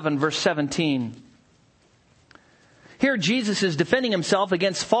chapter 11, verse 17. Here Jesus is defending himself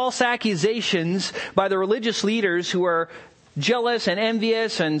against false accusations by the religious leaders who are jealous and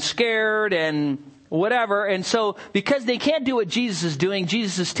envious and scared and whatever. And so because they can't do what Jesus is doing,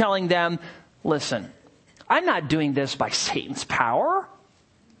 Jesus is telling them, listen, I'm not doing this by Satan's power.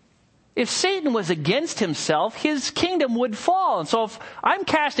 If Satan was against himself, his kingdom would fall. And so if I'm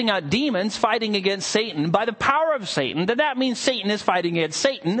casting out demons, fighting against Satan by the power of Satan, then that means Satan is fighting against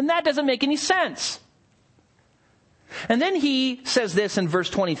Satan, and that doesn't make any sense. And then he says this in verse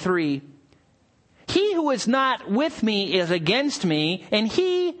 23, he who is not with me is against me, and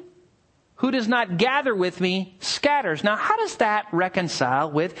he who does not gather with me scatters. Now, how does that reconcile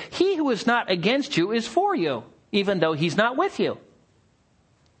with he who is not against you is for you, even though he's not with you?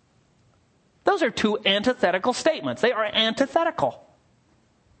 Those are two antithetical statements. They are antithetical.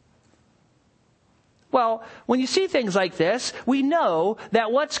 Well, when you see things like this, we know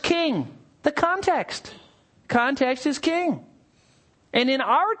that what's king? The context. Context is king. And in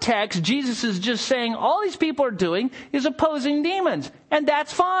our text, Jesus is just saying all these people are doing is opposing demons. And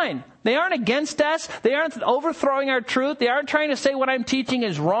that's fine. They aren't against us. They aren't overthrowing our truth. They aren't trying to say what I'm teaching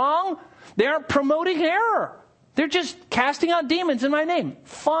is wrong. They aren't promoting error. They're just casting out demons in my name.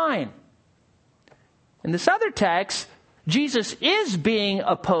 Fine. In this other text, Jesus is being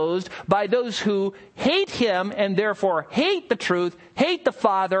opposed by those who hate him and therefore hate the truth, hate the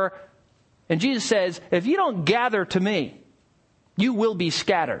Father. And Jesus says, if you don't gather to me, you will be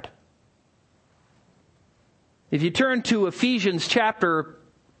scattered. If you turn to Ephesians chapter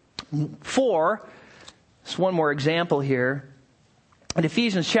 4, just one more example here. In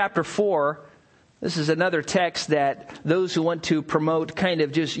Ephesians chapter 4, this is another text that those who want to promote kind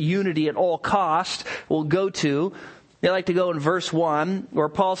of just unity at all cost will go to. They like to go in verse 1, where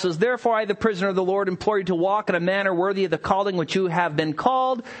Paul says, therefore I, the prisoner of the Lord, implore you to walk in a manner worthy of the calling which you have been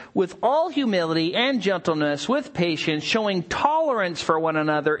called, with all humility and gentleness, with patience, showing tolerance for one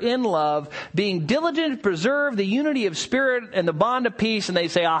another in love, being diligent to preserve the unity of spirit and the bond of peace. And they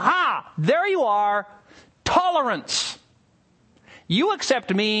say, aha, there you are, tolerance. You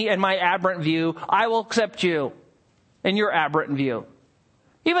accept me and my aberrant view, I will accept you and your aberrant view.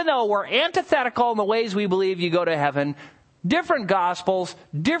 Even though we're antithetical in the ways we believe you go to heaven, different gospels,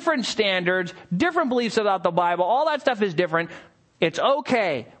 different standards, different beliefs about the Bible, all that stuff is different. It's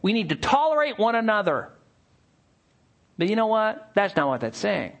okay. We need to tolerate one another. But you know what? That's not what that's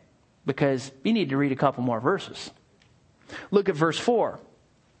saying. Because you need to read a couple more verses. Look at verse 4.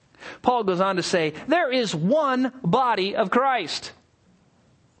 Paul goes on to say, there is one body of Christ.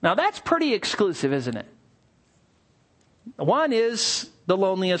 Now that's pretty exclusive, isn't it? One is the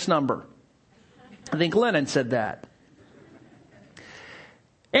loneliest number. I think Lennon said that.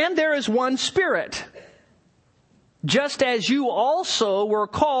 And there is one Spirit, just as you also were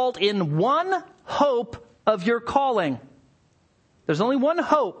called in one hope of your calling. There's only one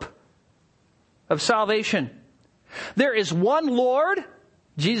hope of salvation. There is one Lord,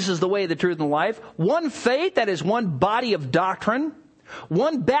 Jesus is the way, the truth, and the life. One faith, that is one body of doctrine.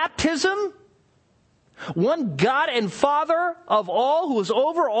 One baptism. One God and Father of all, who is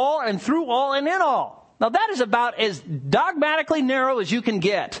over all and through all and in all. Now that is about as dogmatically narrow as you can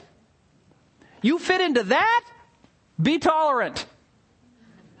get. You fit into that, be tolerant.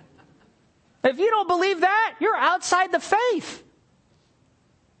 If you don't believe that, you're outside the faith.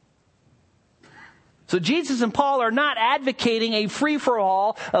 So Jesus and Paul are not advocating a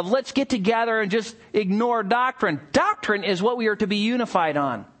free-for-all of let's get together and just ignore doctrine. Doctrine is what we are to be unified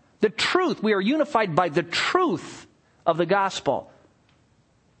on. The truth, we are unified by the truth of the gospel,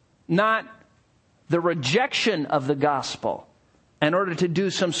 not the rejection of the gospel in order to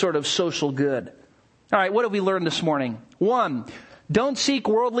do some sort of social good. All right, what have we learned this morning? 1, don't seek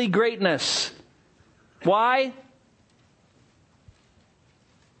worldly greatness. Why?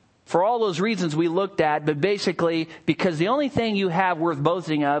 For all those reasons we looked at, but basically because the only thing you have worth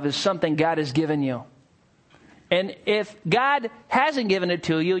boasting of is something God has given you. And if God hasn't given it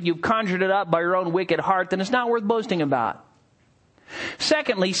to you, you've conjured it up by your own wicked heart, then it's not worth boasting about.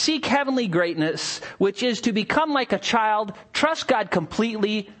 Secondly, seek heavenly greatness, which is to become like a child, trust God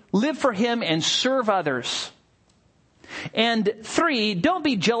completely, live for Him, and serve others. And 3, don't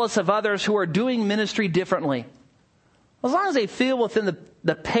be jealous of others who are doing ministry differently. As long as they feel within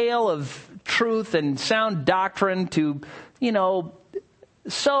the pale of truth and sound doctrine to,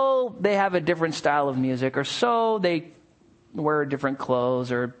 so they have a different style of music, or so they wear different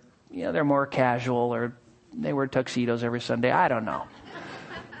clothes, or they're more casual, or they wear tuxedos every Sunday. I don't know.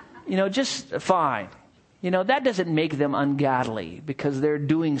 Just fine. That doesn't make them ungodly because they're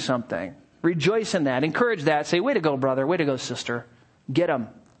doing something. Rejoice in that. Encourage that. Say, way to go, brother. Way to go, sister. Get them.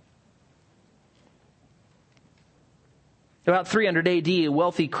 About 300 AD, a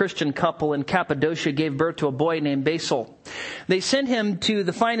wealthy Christian couple in Cappadocia gave birth to a boy named Basil. They sent him to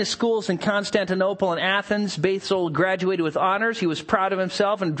the finest schools in Constantinople and Athens. Basil graduated with honors. He was proud of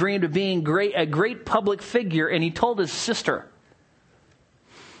himself and dreamed of being a great public figure, and he told his sister.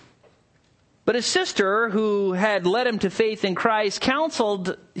 But his sister, who had led him to faith in Christ,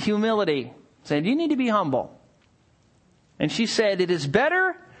 counseled humility, saying, "You need to be humble." And she said, "It is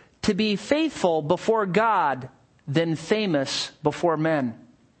better to be faithful before God than famous before men."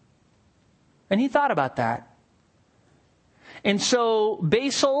 And he thought about that. And so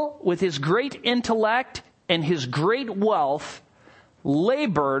Basil, with his great intellect and his great wealth,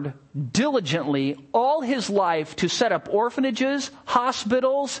 labored diligently all his life to set up orphanages,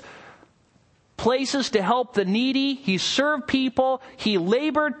 hospitals, places to help the needy. He served people. He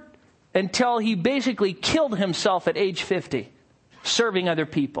labored until he basically killed himself at age 50, serving other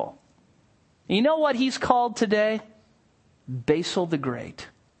people. You know what he's called today? Basil the Great.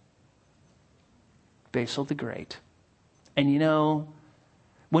 Basil the Great. And you know,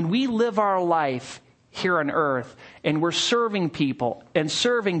 when we live our life here on earth and we're serving people and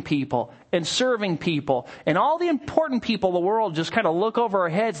serving people and serving people, and all the important people in the world just kind of look over our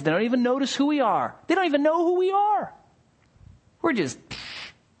heads, they don't even notice who we are. They don't even know who we are. We're just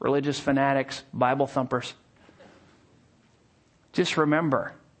religious fanatics, Bible thumpers. Just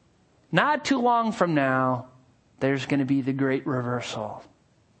remember, not too long from now, there's going to be the great reversal.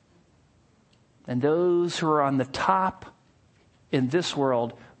 And those who are on the top in this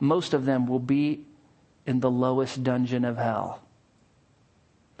world, most of them will be in the lowest dungeon of hell.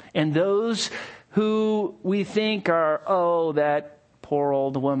 And those who we think are, oh, that poor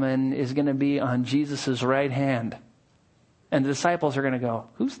old woman is going to be on Jesus' right hand. And the disciples are going to go,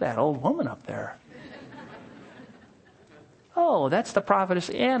 "Who's that old woman up there?" "Oh, that's the prophetess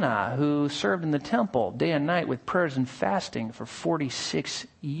Anna, who served in the temple day and night with prayers and fasting for 46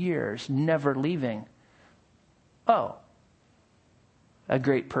 years, never leaving." Oh, a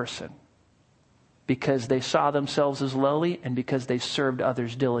great person. Because they saw themselves as lowly and because they served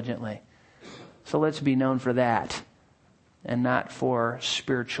others diligently. So let's be known for that and not for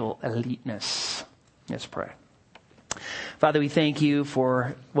spiritual eliteness. Let's pray. Father, we thank you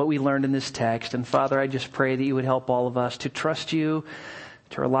for what we learned in this text. And Father, I just pray that you would help all of us to trust you,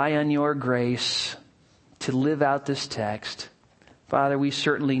 to rely on your grace, to live out this text. Father, we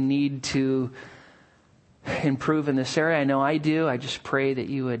certainly need to improve in this area. I know I do. I just pray that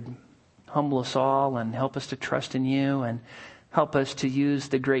you would humble us all and help us to trust in you and help us to use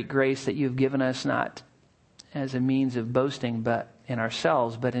the great grace that you've given us, not as a means of boasting but in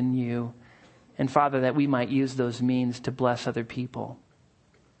ourselves, but in you. And Father, that we might use those means to bless other people.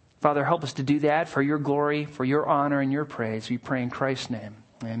 Father, help us to do that for your glory, for your honor and your praise. We pray in Christ's name.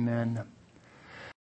 Amen.